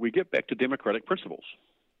 So we get back to democratic principles.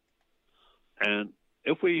 And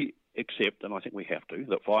if we accept, and I think we have to,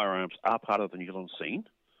 that firearms are part of the New Zealand scene,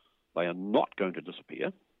 they are not going to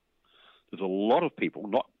disappear. There's a lot of people,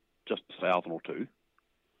 not just 1,000 or two.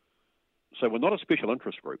 So we're not a special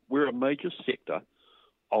interest group. We're a major sector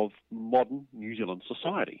of modern New Zealand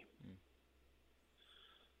society.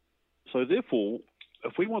 So therefore,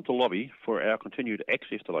 if we want to lobby for our continued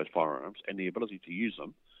access to those firearms and the ability to use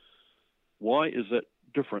them, why is that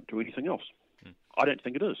different to anything else? I don't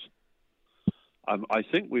think it is. I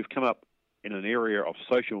think we've come up in an area of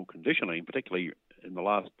social conditioning, particularly in the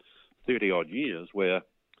last 30-odd years, where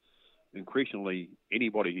increasingly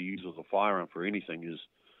anybody who uses a firearm for anything is,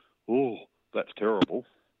 "Oh, that's terrible."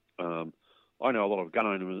 I know a lot of gun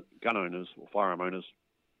owners or firearm owners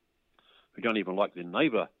who don't even like their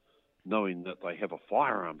neighbour knowing that they have a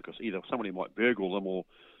firearm, because either somebody might burgle them, or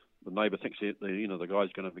the neighbour thinks that the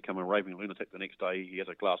guy's going to become a raving lunatic the next day. He has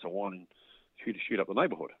a glass of wine and shoot up the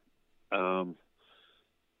neighbourhood.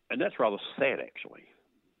 And that's rather sad, actually,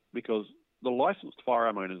 because the licensed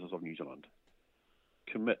firearm owners of New Zealand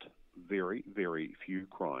commit very, very few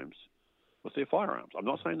crimes with their firearms. I'm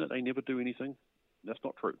not saying that they never do anything. That's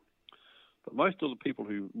not true. But most of the people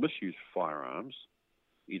who misuse firearms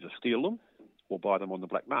either steal them or buy them on the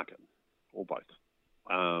black market, or both.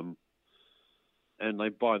 And they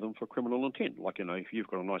buy them for criminal intent. Like, if you've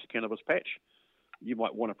got a nice cannabis patch, you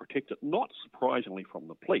might want to protect it, not surprisingly from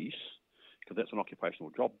the police, because that's an occupational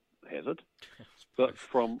job hazard, but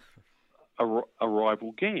from a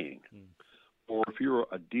rival gang. Or if you're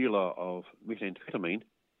a dealer of methamphetamine,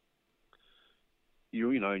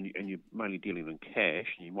 and you're mainly dealing in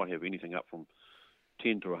cash, and you might have anything up from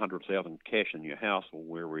 10 to 100,000 cash in your house or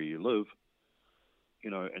wherever you live,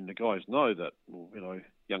 and the guys know that,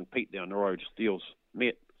 young Pete down the road steals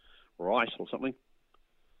meth or ice or something.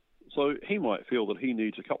 So he might feel that he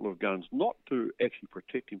needs a couple of guns, not to actually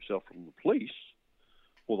protect himself from the police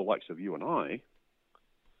or the likes of you and I,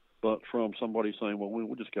 but from somebody saying, well,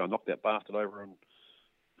 we'll just go and knock that bastard over and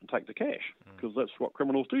take the cash, because that's what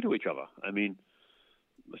criminals do to each other. I mean,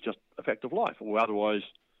 it's just a fact of life. Or otherwise,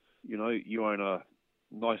 you own a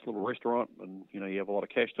nice little restaurant and, you have a lot of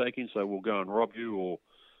cash taking, so we'll go and rob you, or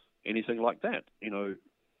anything like that,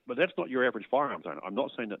 But that's not your average firearms owner. I'm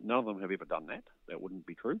not saying that none of them have ever done that. That wouldn't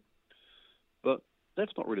be true. But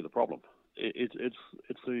that's not really the problem. It's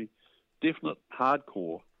a definite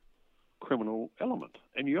hardcore criminal element.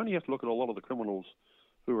 And you only have to look at a lot of the criminals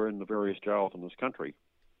who are in the various jails in this country.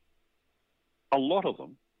 A lot of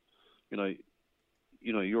them,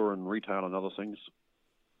 you're in retail and other things.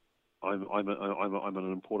 I'm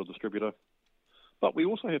an importer distributor, but we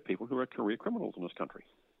also have people who are career criminals in this country.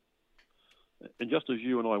 And just as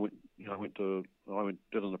you and I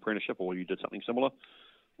did an apprenticeship, or you did something similar,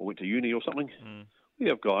 or went to uni or something, we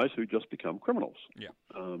have guys who just become criminals. Yeah.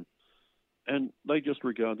 And they just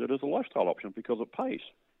regard it as a lifestyle option because it pays.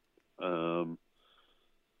 And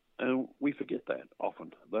we forget that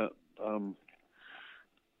often. That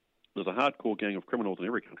there's a hardcore gang of criminals in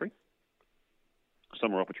every country.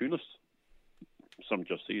 Some are opportunists. Some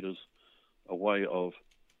just see it as a way of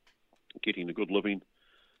getting a good living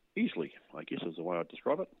easily, I guess is the way I'd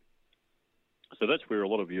describe it. So that's where a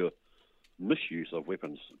lot of your misuse of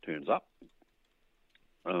weapons turns up.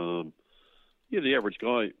 The average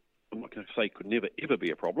guy, I'm not going to say could never, ever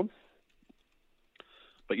be a problem,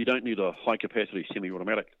 but you don't need a high-capacity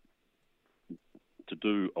semi-automatic to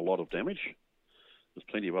do a lot of damage. There's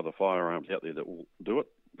plenty of other firearms out there that will do it,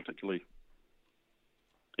 particularly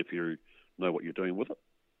if you know what you're doing with it.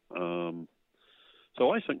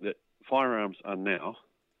 So I think that firearms are now,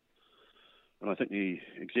 and I think the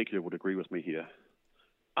executive would agree with me here,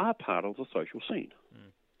 are part of the social scene.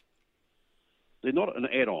 They're not an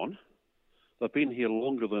add-on. They've been here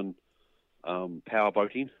longer than power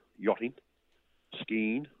boating, yachting,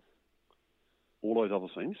 skiing, all those other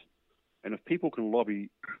things. And if people can lobby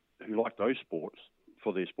who like those sports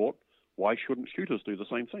for their sport, why shouldn't shooters do the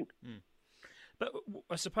same thing? But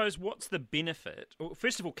I suppose what's the benefit?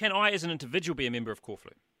 First of all, can I as an individual be a member of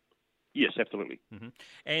Corflue? Yes, absolutely.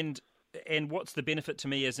 And what's the benefit to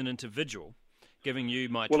me as an individual giving you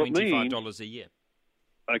my Well, $25 a year?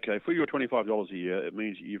 Okay, for your $25 a year, it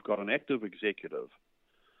means you've got an active executive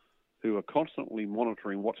who are constantly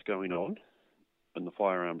monitoring what's going on in the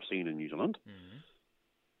firearms scene in New Zealand,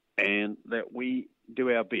 and that we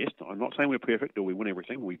do our best. I'm not saying we're perfect or we win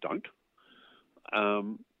everything. We don't.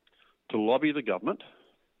 To lobby the government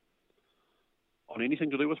on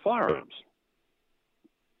anything to do with firearms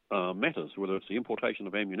matters, whether it's the importation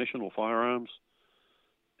of ammunition or firearms.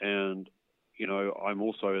 And, I'm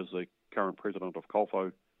also, as the current president of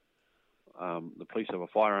COLFO, the police have a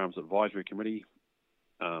firearms advisory committee,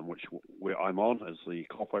 where I'm on as the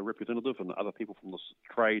COLFO representative, and other people from the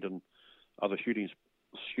trade and other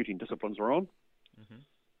shooting disciplines are on.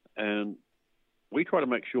 And we try to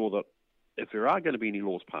make sure that if there are going to be any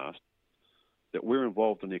laws passed, that we're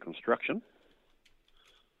involved in their construction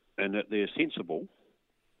and that they're sensible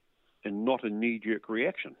and not a knee-jerk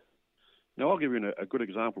reaction. Now, I'll give you a good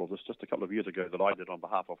example of this. Just a couple of years ago that I did on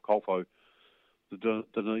behalf of COLFO, the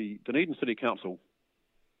Dunedin City Council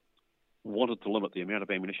wanted to limit the amount of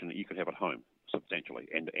ammunition that you could have at home substantially,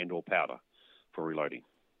 and or powder for reloading.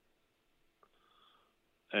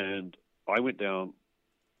 And I went down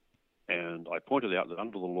and I pointed out that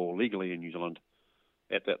under the law legally in New Zealand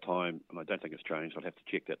at that time, and I don't think it's changed, I'd have to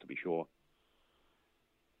check that to be sure,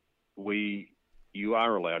 you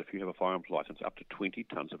are allowed, if you have a firearms license, up to 20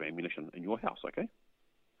 tonnes of ammunition in your house, okay?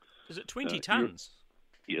 Is it 20 tonnes?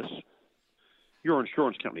 Yes. Your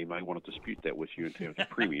insurance company may want to dispute that with you in terms of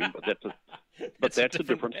premium, but that's a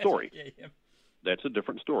different story. Yeah. That's a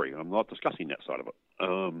different story. I'm not discussing that side of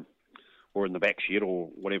it, or in the back shed or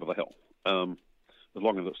whatever the hell, as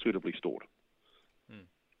long as it's suitably stored.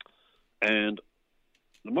 And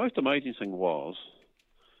the most amazing thing was,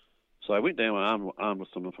 so I went down armed with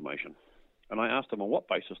some information, and I asked them on what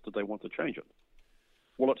basis did they want to change it.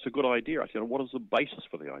 Well, it's a good idea. I said, what is the basis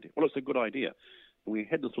for the idea? Well, it's a good idea. And we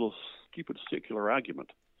had this little stupid circular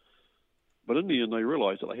argument. But in the end, they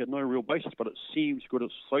realized that they had no real basis, but it seems good.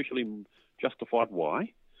 It's socially justified.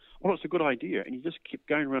 Why? Well, it's a good idea. And you just keep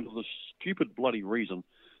going around to this stupid bloody reason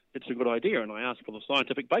it's a good idea. And I asked for the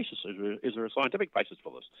scientific basis. Is there a scientific basis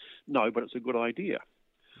for this? No, but it's a good idea.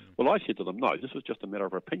 Well, I said to them, no, this is just a matter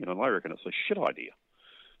of opinion, and I reckon it's a shit idea.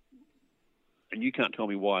 And you can't tell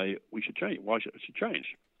me why we should change. Why it should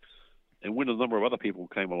change? And when a number of other people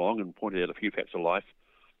came along and pointed out a few facts of life,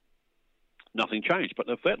 nothing changed. But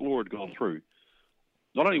if that law had gone through,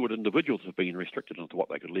 not only would individuals have been restricted into what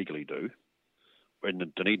they could legally do in the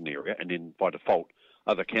Dunedin area, and then by default,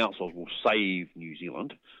 other councils will save New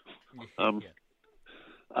Zealand.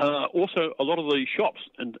 Also, a lot of the shops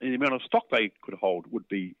and the amount of stock they could hold would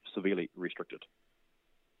be severely restricted.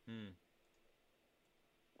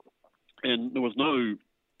 And there was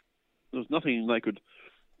nothing they could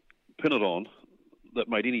pin it on that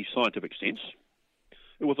made any scientific sense.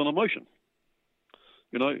 It was an emotion.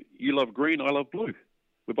 You know, you love green, I love blue.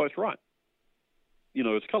 We're both right. You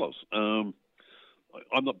know, it's colours. I'm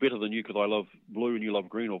not better than you because I love blue and you love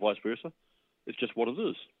green, or vice versa. It's just what it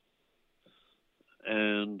is.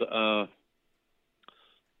 And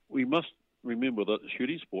we must remember that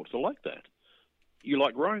shooting sports are like that. You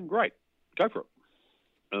like rowing? Great. Go for it.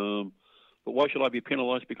 But why should I be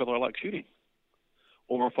penalised because I like shooting?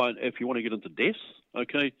 Or if you want to get into deaths,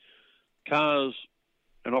 okay, cars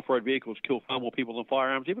and off-road vehicles kill far more people than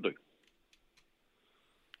firearms ever do.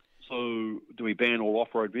 So do we ban all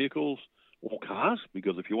off-road vehicles or cars?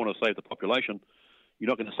 Because if you want to save the population, you're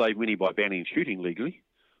not going to save many by banning shooting legally,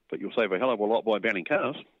 but you'll save a hell of a lot by banning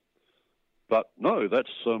cars. But no,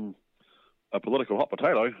 that's a political hot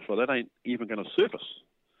potato, so that ain't even going to surface.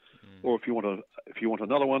 Or if you want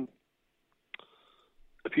another one,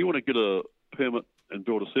 if you want to get a permit and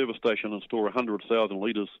build a service station and store 100,000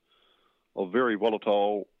 litres of very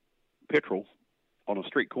volatile petrol on a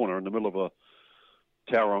street corner in the middle of a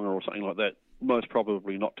Tauranga or something like that, most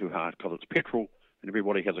probably not too hard because it's petrol and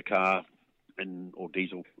everybody has a car or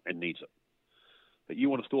diesel and needs it. But you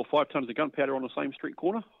want to store 5 tons of gunpowder on the same street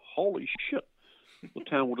corner? Holy shit, the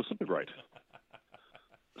town will disintegrate.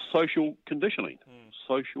 Social conditioning.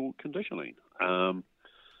 Social conditioning. And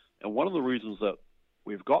one of the reasons that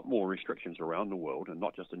we've got more restrictions around the world, and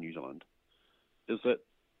not just in New Zealand, is that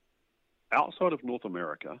outside of North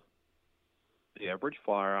America, the average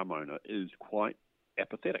firearm owner is quite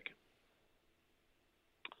apathetic,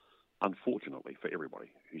 unfortunately, for everybody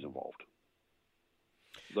who's involved.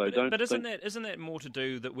 But isn't that more to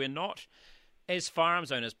do that we're not, as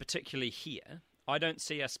firearms owners, particularly here, I don't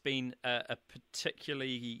see us being a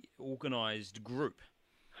particularly organised group.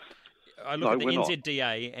 I look at the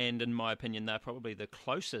NZDA, and in my opinion, they're probably the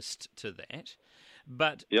closest to that.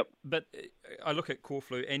 But I look at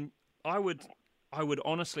Corflu, and I would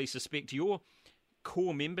honestly suspect your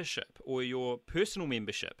core membership or your personal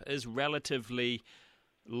membership is relatively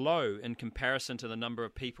low in comparison to the number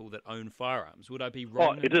of people that own firearms. Would I be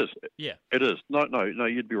wrong? Oh, it is. Yeah, it is. No,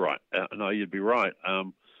 you'd be right. You'd be right.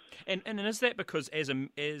 And is that because as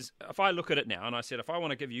if I look at it now and I said, if I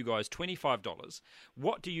want to give you guys $25,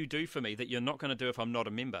 what do you do for me that you're not going to do if I'm not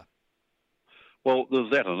a member? Well,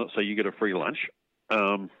 there's that in it, so you get a free lunch.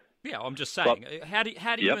 Yeah, I'm just saying. How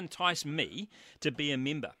do you entice me to be a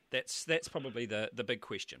member? That's probably the big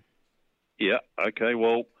question. Yeah. Okay.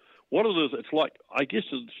 Well, what it is, it's like, I guess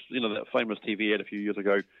it's that famous TV ad a few years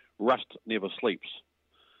ago, "Rust never sleeps,"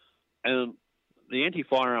 and the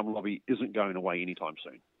anti-firearm lobby isn't going away anytime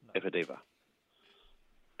soon, if it ever.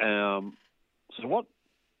 So what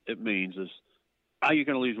it means is, are you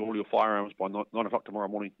going to lose all your firearms by 9 o'clock tomorrow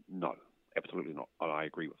morning? No, absolutely not. I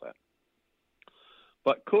agree with that.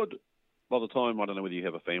 But by the time, I don't know whether you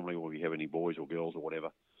have a family or you have any boys or girls or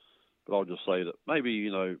whatever, but I'll just say that maybe,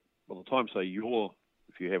 by the time, say,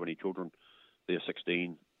 if you have any children, they're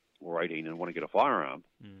 16 or 18 and want to get a firearm,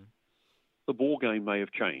 the ball game may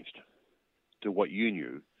have changed to what you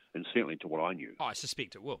knew and certainly to what I knew. I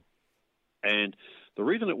suspect it will. And the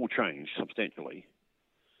reason it will change substantially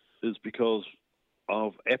is because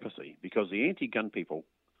of apathy, because the anti-gun people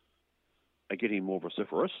are getting more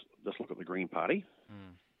vociferous. Just look at the Green Party.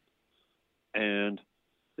 And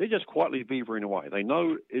they're just quietly beavering away. They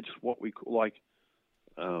know it's what we call it's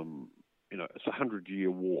a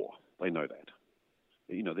 100-year war. They know that.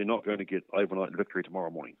 They're not going to get overnight victory tomorrow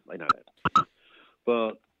morning. They know that.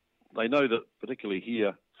 But they know that particularly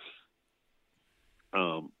here,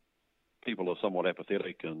 people are somewhat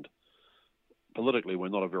apathetic, and politically we're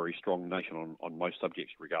not a very strong nation on most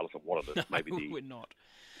subjects, regardless of what it is. Maybe we're not.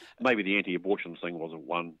 Maybe the anti-abortion thing wasn't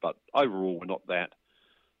one, but overall we're not that.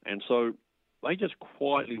 And so they just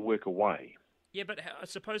quietly work away. Yeah, but I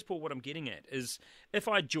suppose, Paul, what I'm getting at is, if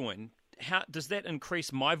I join, how does that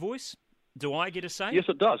increase my voice? Do I get a say? Yes,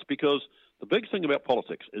 it does, because the big thing about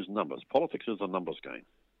politics is numbers. Politics is a numbers game.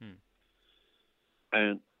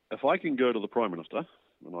 And if I can go to the Prime Minister,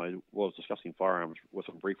 and I was discussing firearms with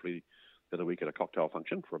him briefly the other week at a cocktail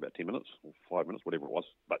function for about 10 minutes or 5 minutes, whatever it was,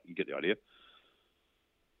 but you get the idea.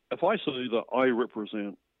 If I say that I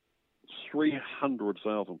represent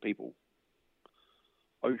 300,000 people,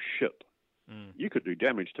 oh shit, you could do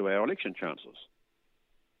damage to our election chances.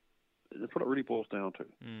 That's what it really boils down to.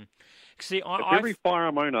 See, if every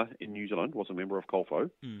firearm owner in New Zealand was a member of Colfo,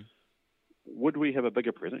 would we have a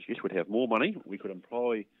bigger presence? Yes, we'd have more money. We could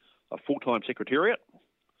employ a full-time secretariat.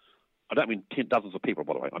 I don't mean dozens of people,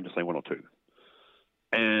 by the way. I'm just saying 1 or 2.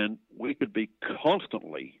 And we could be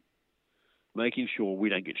constantly making sure we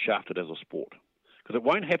don't get shafted as a sport. Because it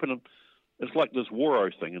won't happen It's like this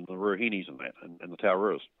Waros thing and the Ruhinis and that, and the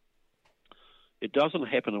Taururas. It doesn't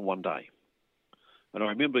happen in one day. And I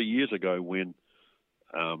remember years ago when,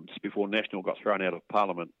 just before National got thrown out of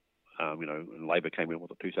Parliament, and Labor came in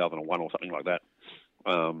with 2001 or something like that,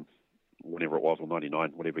 whenever it was, or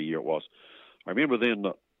 99, whatever year it was. I remember then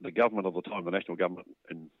that the government of the time, the National government,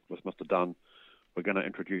 and with Mr. Dunn, were going to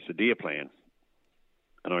introduce a deer plan.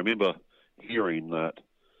 And I remember hearing that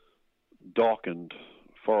Doc and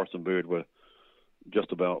Forest and Bird were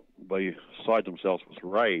just about beside themselves with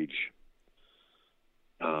rage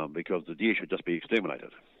because the deer should just be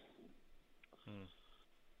exterminated.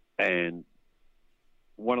 And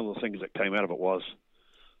one of the things that came out of it was,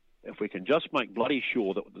 if we can just make bloody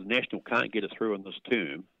sure that the National can't get it through in this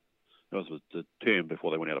term, that was the term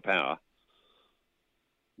before they went out of power,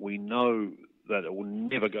 we know that it will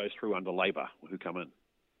never go through under Labor who come in.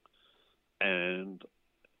 And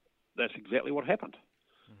that's exactly what happened.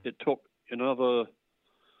 It took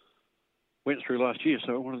went through last year,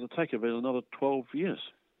 so it wanted to take about another 12 years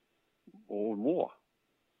or more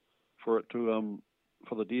for it to,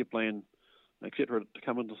 for the deer plan, etc., to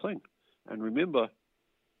come into thing. And remember,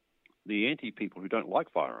 the anti-people who don't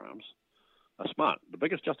like firearms are smart. The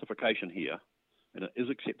biggest justification here, and it is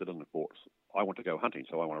accepted in the courts, I want to go hunting,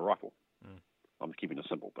 so I want a rifle. I'm keeping it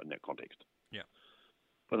simple, but in that context. Yeah.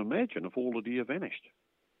 But imagine if all the deer vanished,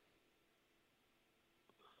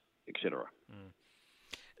 etc.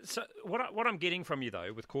 So what I'm getting from you,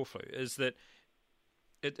 though, with Corfu is that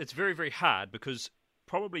it's very, very hard because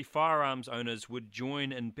probably firearms owners would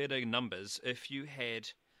join in better numbers if you had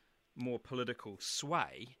more political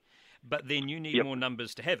sway, but then you need more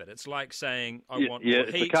numbers to have it. It's like saying, I want more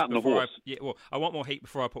heat before I want more heat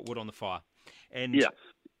before I put wood on the fire. And yes,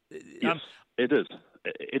 it is.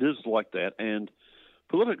 It is like that. And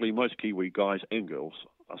politically, most Kiwi guys and girls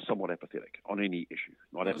are somewhat apathetic on any issue.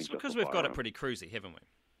 It's because we've got it pretty cruisy, haven't we?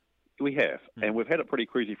 We have, and we've had it pretty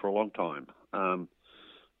cruisy for a long time. And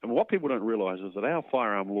what people don't realise is that our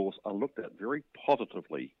firearm laws are looked at very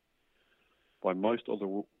positively by most of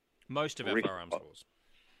our firearms laws.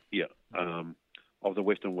 Yeah, of the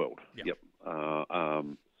Western world. Yep.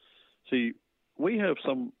 See, we have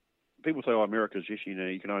some people say, "Oh, America's you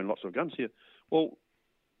can own lots of guns here." Well,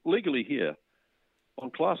 legally here, on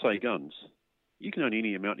Class A guns, you can own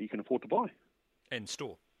any amount you can afford to buy and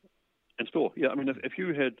store. Yeah, I mean, if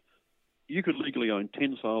you had, you could legally own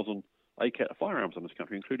 10,000 ACAT firearms in this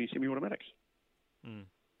country, including semi-automatics.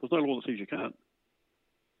 There's no law that says you can't.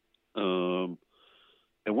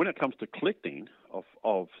 And when it comes to collecting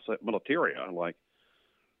of militaria, like,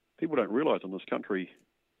 people don't realise in this country,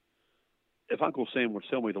 if Uncle Sam would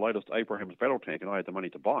sell me the latest Abrams battle tank and I had the money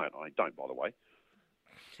to buy it, I don't, by the way,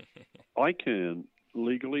 I can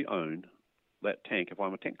legally own that tank if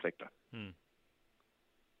I'm a tank collector.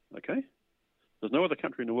 Okay? There's no other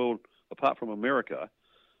country in the world apart from America,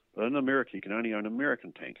 but in America you can only own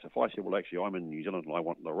American tanks. If I say, well, actually, I'm in New Zealand and I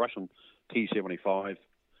want the Russian T-75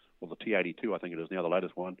 or the T-82, I think it is now, the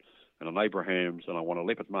latest one, and an Abrams, and I want a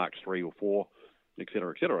Leopard Mark 3 or 4,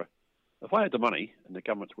 etc., etc., if I had the money and the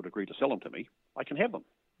governments would agree to sell them to me, I can have them.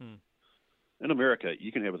 In America,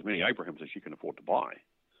 you can have as many Abrams as you can afford to buy,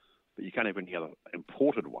 but you can't have any other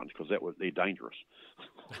imported ones because they're dangerous.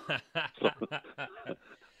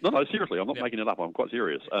 No, seriously, I'm not making it up. I'm quite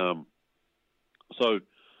serious. So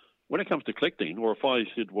when it comes to collecting, or if I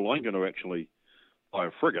said, well, I'm going to actually buy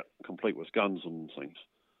a frigate complete with guns and things.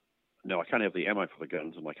 Now, I can't have the ammo for the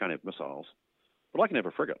guns and I can't have missiles, but I can have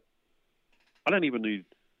a frigate. I don't even need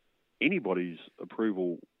anybody's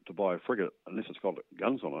approval to buy a frigate unless it's got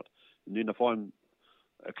guns on it. And then if I'm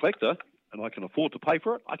a collector and I can afford to pay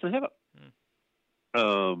for it, I can have it.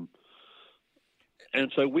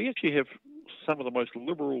 And so we actually have some of the most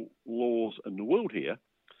liberal laws in the world here,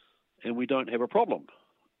 and we don't have a problem.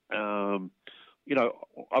 I've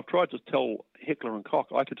tried to tell Heckler and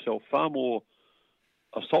Koch I could sell far more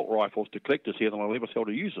assault rifles to collectors here than I'll ever sell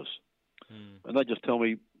to users. And they just tell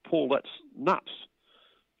me, Paul, that's nuts.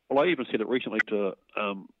 Well, I even said it recently to,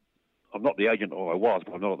 I'm not the agent, or I was,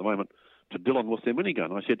 but I'm not at the moment, to Dylan with their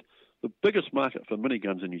minigun. I said, the biggest market for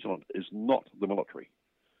miniguns in New Zealand is not the military.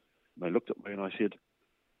 And they looked at me and I said,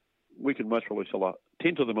 we can most probably sell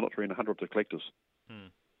 10 to the military and 100 to collectors.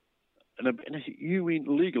 And I said, you mean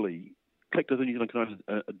legally, collectors in New Zealand can own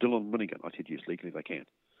a Dylan minigun? I said, yes, legally they can.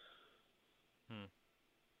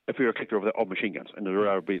 If you're a collector of machine guns, and there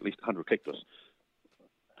are at least 100 collectors.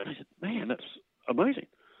 And I said, man, that's amazing.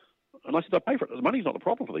 And I said, I pay for it. The money's not the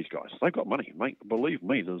problem for these guys. They've got money. Mate, believe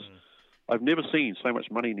me, I've never seen so much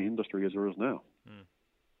money in the industry as there is now.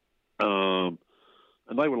 And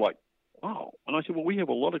they were like, wow. And I said, well, we have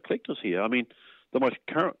a lot of collectors here. I mean, the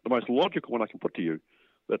most logical one I can put to you,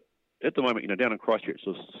 that at the moment, down in Christchurch,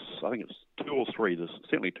 I think it's 2 or 3. There's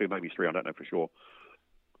certainly 2, maybe 3. I don't know for sure.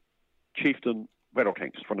 Chieftain battle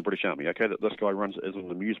tanks from the British Army. Okay, that this guy runs as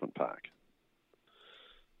an amusement park,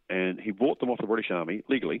 and he bought them off the British Army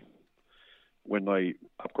legally when they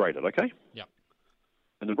upgraded. Okay. Yeah.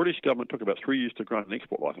 And the British government took about 3 years to grant an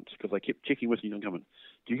export license because they kept checking with the New Zealand government.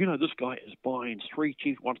 Do you know this guy is buying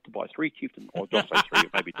wants to buy 3 chieftain, or just say 3,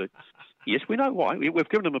 maybe 2. Yes, we know why. We've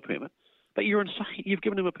given him a permit. But you're insane. You've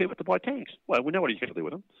given him a permit to buy tanks. Well, we know what he's going to do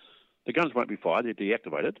with them. The guns won't be fired. They're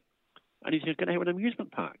deactivated. And he's going to have an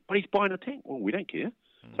amusement park. But he's buying a tank. Well, we don't care.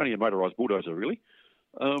 It's only a motorised bulldozer, really.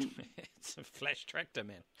 It's a flash tractor,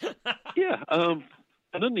 man. Yeah.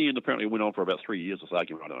 And in the end, apparently, it went on for about 3 years, this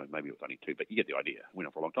argument. I don't know, maybe it was only 2, but you get the idea. It went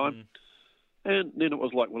on for a long time. And then it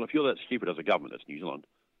was like, well, if you're that stupid as a government, that's New Zealand,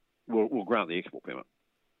 we'll grant the export permit.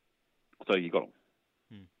 So you got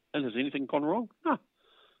them. And has anything gone wrong? No.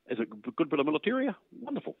 Is it a good bit of militaria?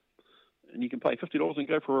 Wonderful. And you can pay $50 and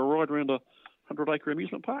go for a ride around a 100-acre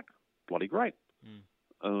amusement park? Bloody great.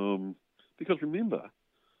 Because remember,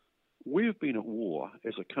 we've been at war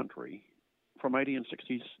as a country from the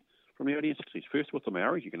 1860s. First with the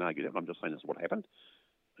Maoris, you can argue that, but I'm just saying this is what happened.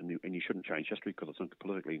 And you shouldn't change history because it's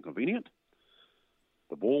politically inconvenient.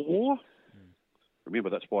 The Boer War. Remember,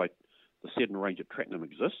 that's why the Seddon Range at Trattenham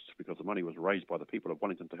exists, because the money was raised by the people of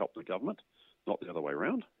Wellington to help the government, not the other way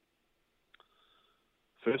around.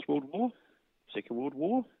 First World War, Second World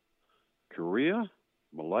War, Korea,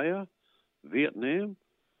 Malaya, Vietnam,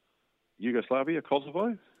 Yugoslavia,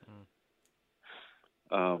 Kosovo.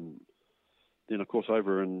 Then, of course,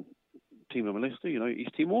 over in Timor-Leste,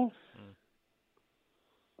 East Timor,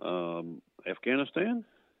 Afghanistan.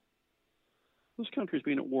 This country's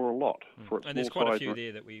been at war a lot. And there's quite a few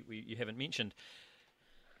there that you haven't mentioned.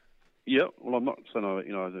 Yeah, well, I'm not saying,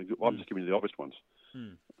 I'm just giving you the obvious ones.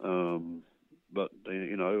 But,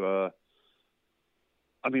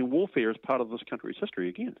 warfare is part of this country's history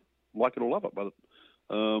again. Like it or love it, but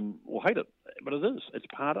or hate it, but it is. It's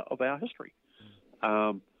part of our history.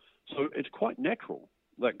 So it's quite natural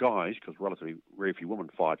that guys, because relatively very few women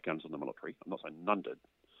fired guns in the military, I'm not saying none did,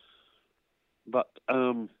 but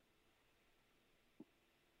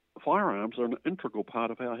firearms are an integral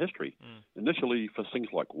part of our history. Initially for things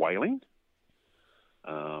like whaling,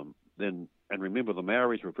 and remember the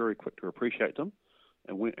Maoris were very quick to appreciate them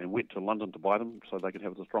and went to London to buy them so they could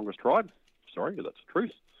have the strongest tribe. Sorry, that's the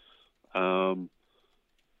truth. And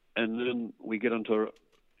then we get into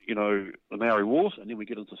the Maori Wars, and then we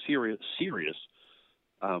get into serious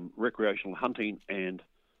recreational hunting and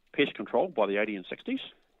pest control by the 1860s,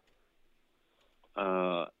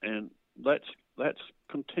 and that's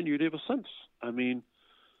continued ever since. I mean,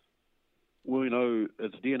 we know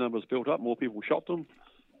as deer numbers built up, more people shot them,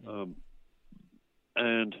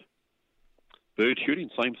 and bird shooting,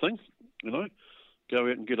 same thing. Go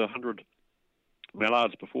out and get 100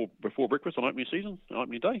 mallards before breakfast on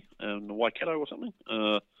opening day, and the Waikato or something.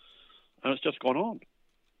 And it's just gone on.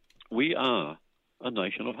 We are a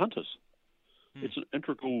nation of hunters. It's an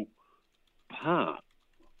integral part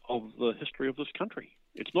of the history of this country.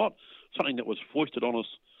 It's not something that was foisted on us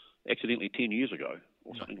accidentally 10 years ago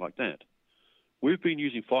or something like that. We've been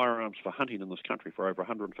using firearms for hunting in this country for over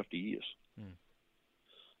 150 years.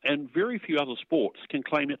 And very few other sports can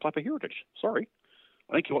claim that type of heritage. Sorry.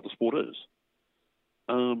 I don't care what the sport is.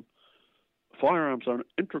 Firearms are an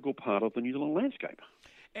integral part of the New Zealand landscape.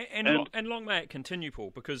 And long may it continue,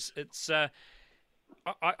 Paul, because it's.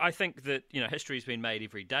 I think that history's been made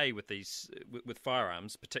every day with these with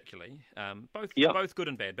firearms, particularly both good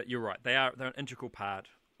and bad. But you're right; they're an integral part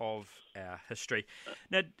of our history.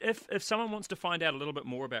 Now, if someone wants to find out a little bit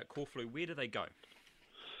more about Korflu, where do they go?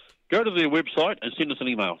 Go to their website and send us an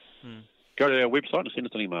email. Go to our website and send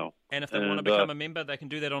us an email. And if they want to become a member, they can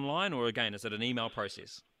do that online, or again, is it an email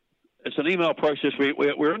process? It's an email process.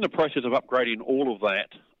 We're in the process of upgrading all of that,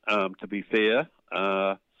 to be fair.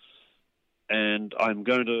 And I'm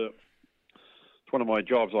going to, it's one of my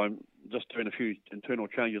jobs, I'm just doing a few internal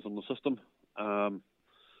changes in the system.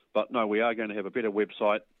 But no, we are going to have a better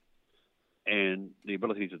website and the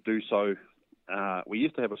ability to do so. We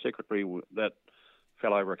used to have a secretary that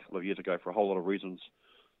fell over a couple of years ago for a whole lot of reasons.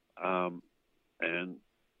 And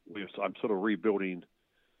I'm sort of rebuilding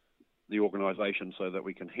the organisation so that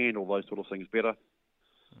we can handle those sort of things better.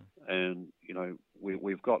 And,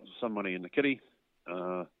 we've got some money in the kitty,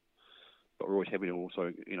 but we're always happy to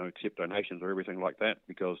also, accept donations or everything like that,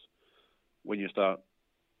 because when you start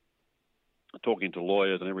talking to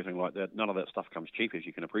lawyers and everything like that, none of that stuff comes cheap, as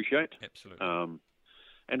you can appreciate. Absolutely.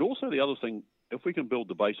 And also the other thing, if we can build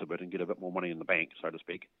the base a bit and get a bit more money in the bank, so to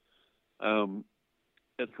speak,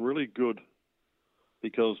 it's really good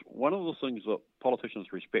because one of the things that politicians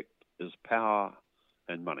respect is power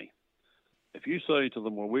and money. If you say to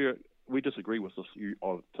them, well, we disagree with this,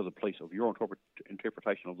 to the police, of your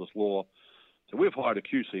interpretation of this law, so we've hired a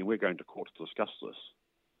QC and we're going to court to discuss this.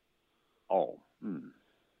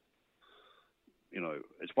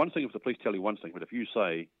 It's one thing if the police tell you one thing, but if you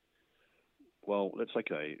say, well, that's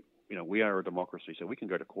okay, we are a democracy, so we can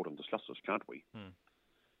go to court and discuss this, can't we?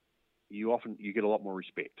 You get a lot more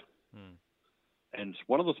respect. And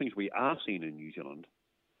one of the things we are seeing in New Zealand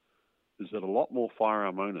is that a lot more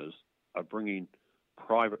firearm owners are bringing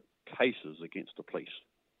private cases against the police.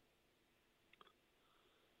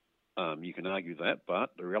 You can argue that,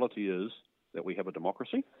 but the reality is that we have a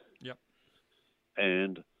democracy. Yep.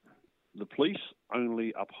 And the police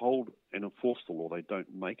only uphold and enforce the law. They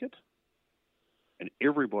don't make it. And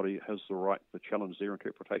everybody has the right to challenge their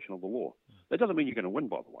interpretation of the law. That doesn't mean you're going to win,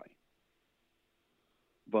 by the way.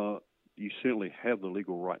 But you certainly have the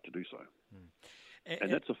legal right to do so.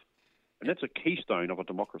 And that's a keystone of a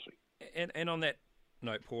democracy. And on that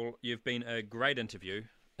note, Paul, you've been a great interview.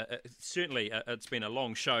 Certainly, it's been a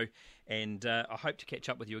long show, and I hope to catch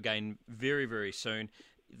up with you again very, very soon.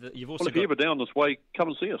 You've also if you're ever down this way, come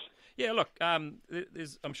and see us. Yeah, look, I'm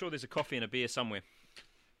sure there's a coffee and a beer somewhere.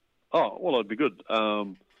 Oh, well, that'd be good.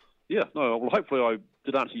 Well, hopefully I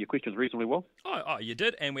did answer your questions reasonably well. Oh, you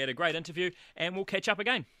did, and we had a great interview, and we'll catch up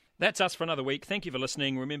again. That's us for another week. Thank you for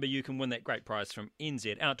listening. Remember, you can win that great prize from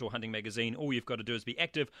NZ Outdoor Hunting Magazine. All you've got to do is be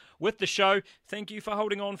active with the show. Thank you for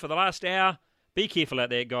holding on for the last hour. Be careful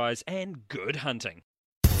out there, guys, and good hunting.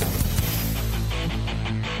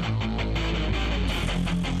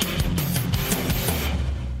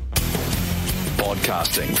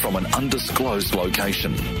 Broadcasting from an undisclosed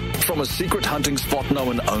location, from a secret hunting spot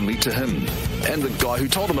known only to him, and the guy who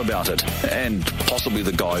told him about it, and possibly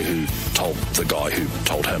the guy who told the guy who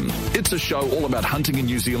told him. It's a show all about hunting in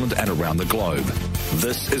New Zealand and around the globe.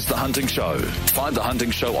 This is The Hunting Show. Find The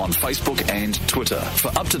Hunting Show on Facebook and Twitter for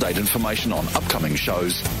up-to-date information on upcoming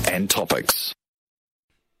shows and topics.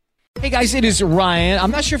 Hey guys, it is Ryan.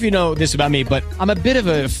 I'm not sure if you know this about me, but I'm a bit of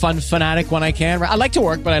a fun fanatic when I can. I like to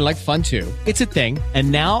work, but I like fun too. It's a thing. And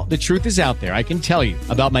now the truth is out there. I can tell you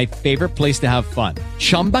about my favorite place to have fun.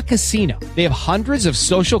 Chumba Casino. They have hundreds of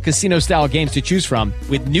social casino style games to choose from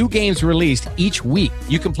with new games released each week.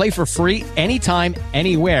 You can play for free anytime,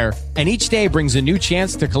 anywhere. And each day brings a new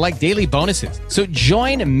chance to collect daily bonuses. So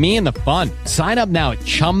join me in the fun. Sign up now at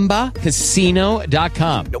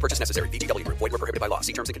ChumbaCasino.com. No purchase necessary. VGW Group. Void where prohibited by law.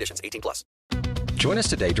 See terms and conditions. 18+. Join us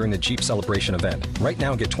today during the Jeep Celebration event. Right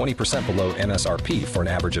now, get 20% below MSRP for an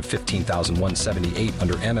average of $15,178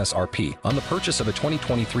 under MSRP on the purchase of a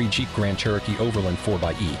 2023 Jeep Grand Cherokee Overland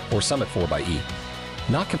 4xE or Summit 4xE.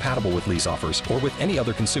 Not compatible with lease offers or with any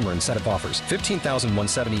other consumer incentive offers.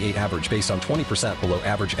 $15,178 average based on 20% below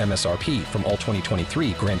average MSRP from all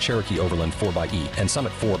 2023 Grand Cherokee Overland 4xE and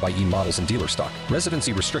Summit 4xE models in dealer stock.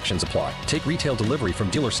 Residency restrictions apply. Take retail delivery from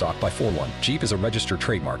dealer stock by 4/1. Jeep is a registered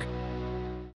trademark.